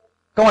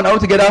 Come on, all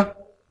together.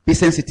 Be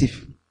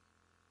sensitive.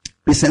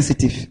 Be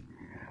sensitive.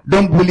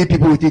 Don't bully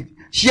people with it.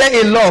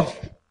 Share a love.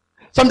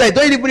 Sometimes you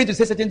don't even need to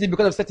say certain things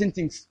because of certain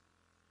things.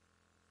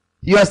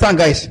 You understand,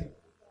 guys?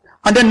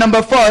 And then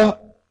number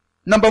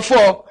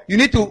four, you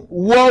need to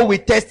war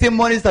with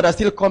testimonies that are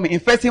still coming. In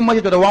 1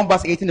 Timothy 1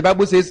 verse 18, the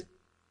Bible says,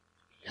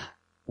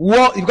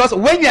 war, because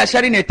when you are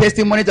sharing a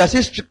testimony, there are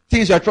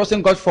things you are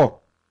trusting God for.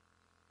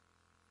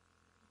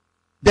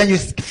 Then you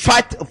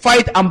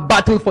fight and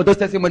battle for those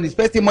testimonies.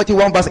 1 Timothy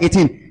 1 verse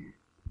 18.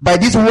 By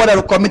this word I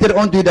have committed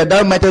unto you that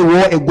thou mightest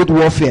war a good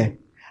warfare.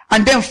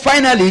 And then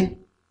finally,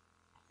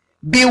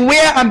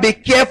 beware and be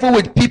careful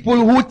with people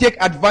who take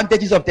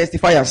advantages of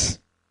testifiers.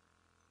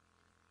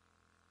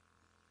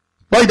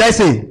 What did I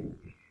say?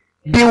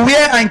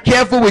 Beware and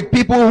careful with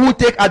people who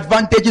take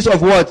advantages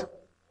of what?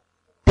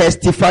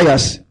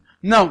 Testifiers.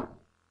 Now,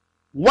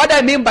 what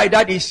I mean by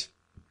that is,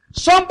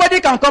 somebody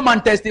can come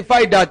and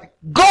testify that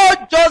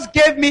God just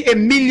gave me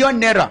 $1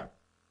 million.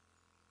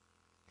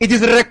 It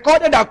is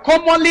recorded that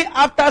commonly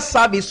after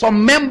service,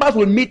 some members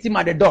will meet him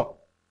at the door.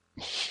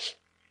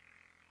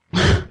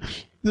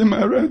 Am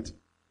I right?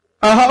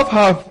 I have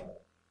half.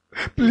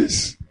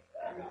 Please.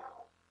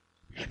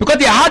 Because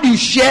they heard you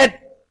shared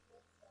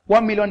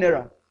 $1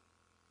 million.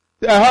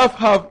 I have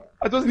half.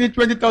 I just need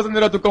 20,000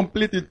 naira to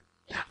complete it.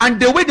 And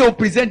the way they will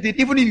present it,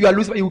 even if you are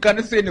losing, you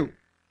cannot say no.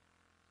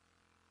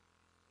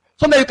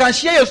 So that you can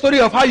share your story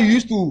of how you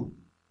used to,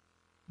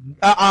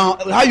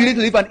 how you need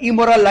to live an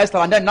immoral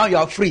lifestyle, and then now you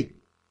are free.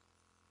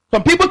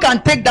 Some people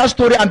can take that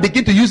story and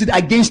begin to use it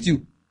against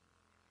you.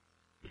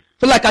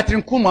 So like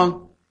Catherine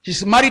Kuhlman,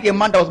 she's married a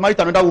man that was married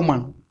to another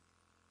woman.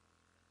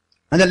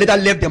 And then later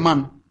left the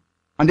man.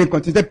 And then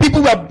continued. The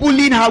people were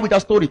bullying her with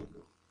that story.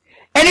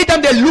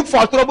 Anytime they look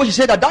for trouble, she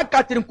said that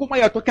Catherine Kuhlman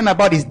you're talking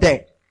about is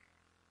dead.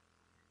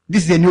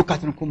 This is a new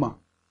Catherine Kuhlman.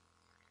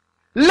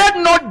 Let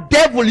no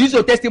devil use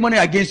your testimony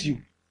against you.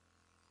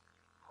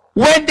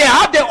 When they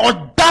have the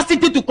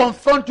audacity to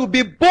confront you,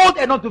 be bold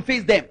enough to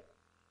face them.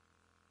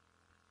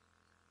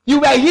 You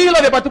were healed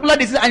of a particular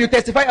disease and you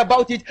testify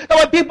about it. There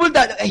were people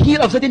that are healed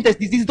of certain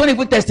diseases don't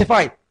even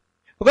testify.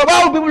 Because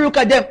why would people look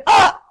at them?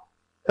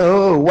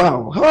 Oh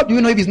wow. How do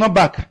you know if he's not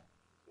back?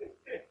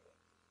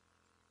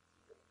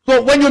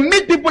 So when you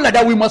meet people like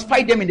that, we must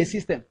fight them in the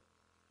system.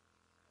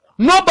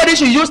 Nobody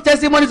should use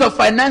testimonies of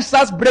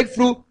financial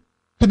breakthrough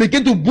to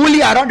begin to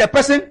bully around the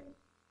person.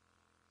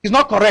 It's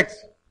not correct.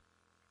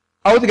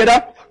 Are we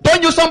together?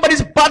 Don't use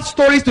somebody's bad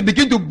stories to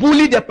begin to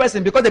bully the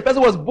person because the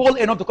person was bold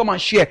enough to come and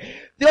share.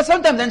 There are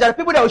sometimes there are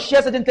people that will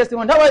share certain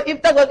testimonies.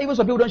 That's why even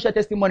some people don't share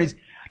testimonies.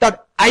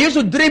 That I used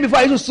to drink before,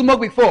 I used to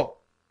smoke before.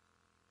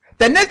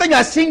 The next time you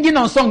are singing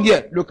on song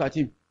here, look at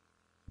him.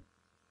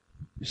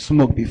 You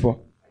smoked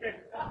before.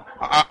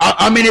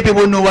 How many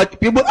people know what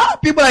people?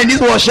 People are in this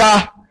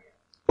washer.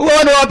 Who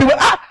know what people?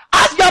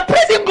 As you are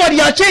praising God,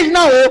 you are changed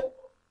now.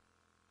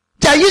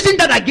 They are using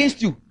that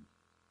against you.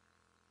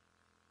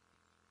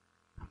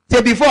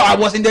 Say before I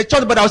was in the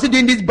church, but I was still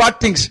doing these bad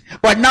things.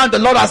 But now the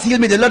Lord has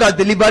healed me. The Lord has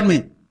delivered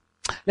me.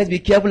 Let's be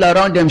careful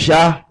around them,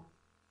 Sha.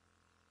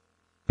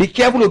 Be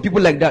careful with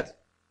people like that.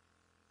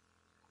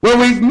 When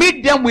we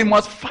meet them, we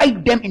must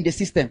fight them in the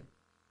system.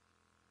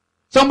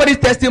 Somebody's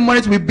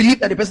testimonies, we believe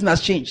that the person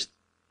has changed.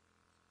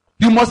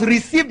 You must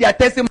receive their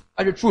testimony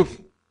as the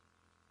truth.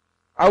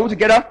 Are we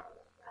together?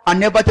 And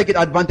never take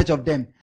advantage of them.